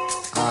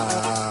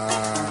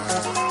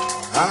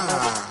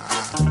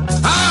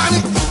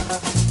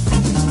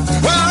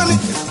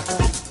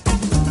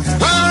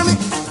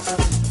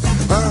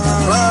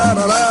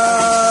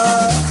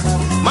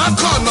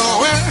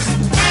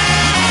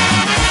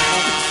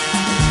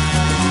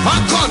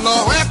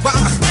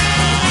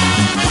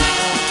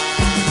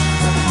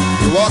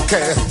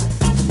 okay.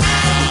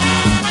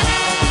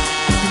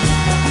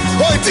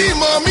 Oi ti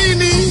mọ̀ mí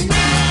ni,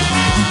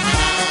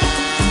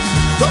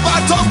 tó bá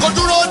tọ́kọ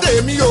dúró dè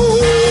mí o,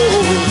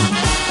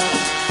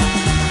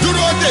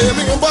 dúró dè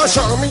mí bọ́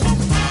ṣàn mi.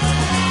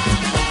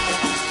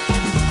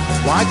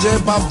 Wà á jẹ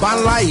bàbá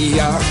ńlá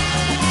ìyá,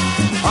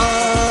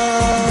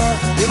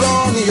 irọ́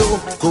ni o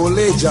kò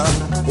lè jà,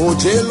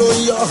 òjé ló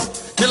yọ,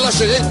 kí ló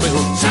ṣe é pé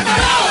o.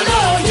 Ṣàkàrà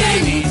olóòjé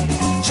ni.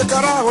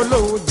 Ṣàkàrà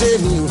olóòjé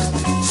ni o.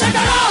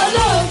 Ṣàkàrà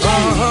olóòjé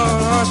ni.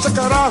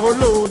 Ṣàkàrà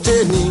olóòjé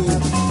ni.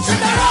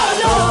 Ṣàkàrà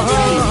olóòjé ni.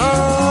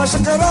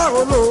 Ṣàkàrà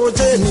olóòjé ni. holo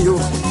genio.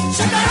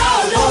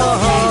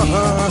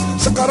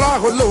 Shakara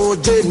holo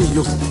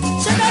genio.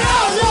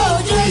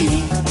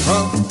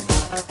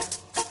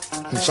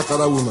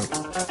 Shakara woman.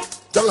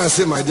 Tell her,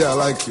 say, my dear, I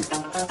like you.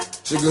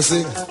 She go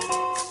say,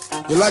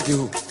 you like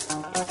you?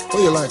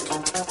 Who you like?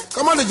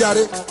 Come on,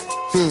 Jari.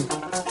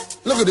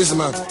 Look at this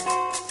man.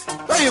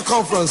 Where you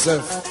come from,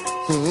 Seth?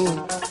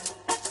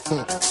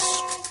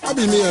 I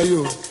be me and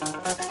you.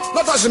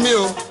 Not touch me,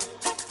 oh.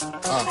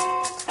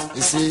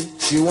 You see,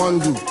 she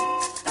won't do.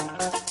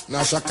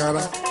 Now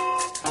Shakara,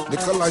 they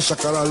call her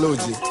Shakara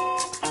Loji.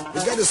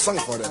 We get a song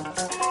for them.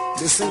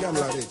 They sing them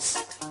like this.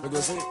 We go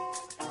say.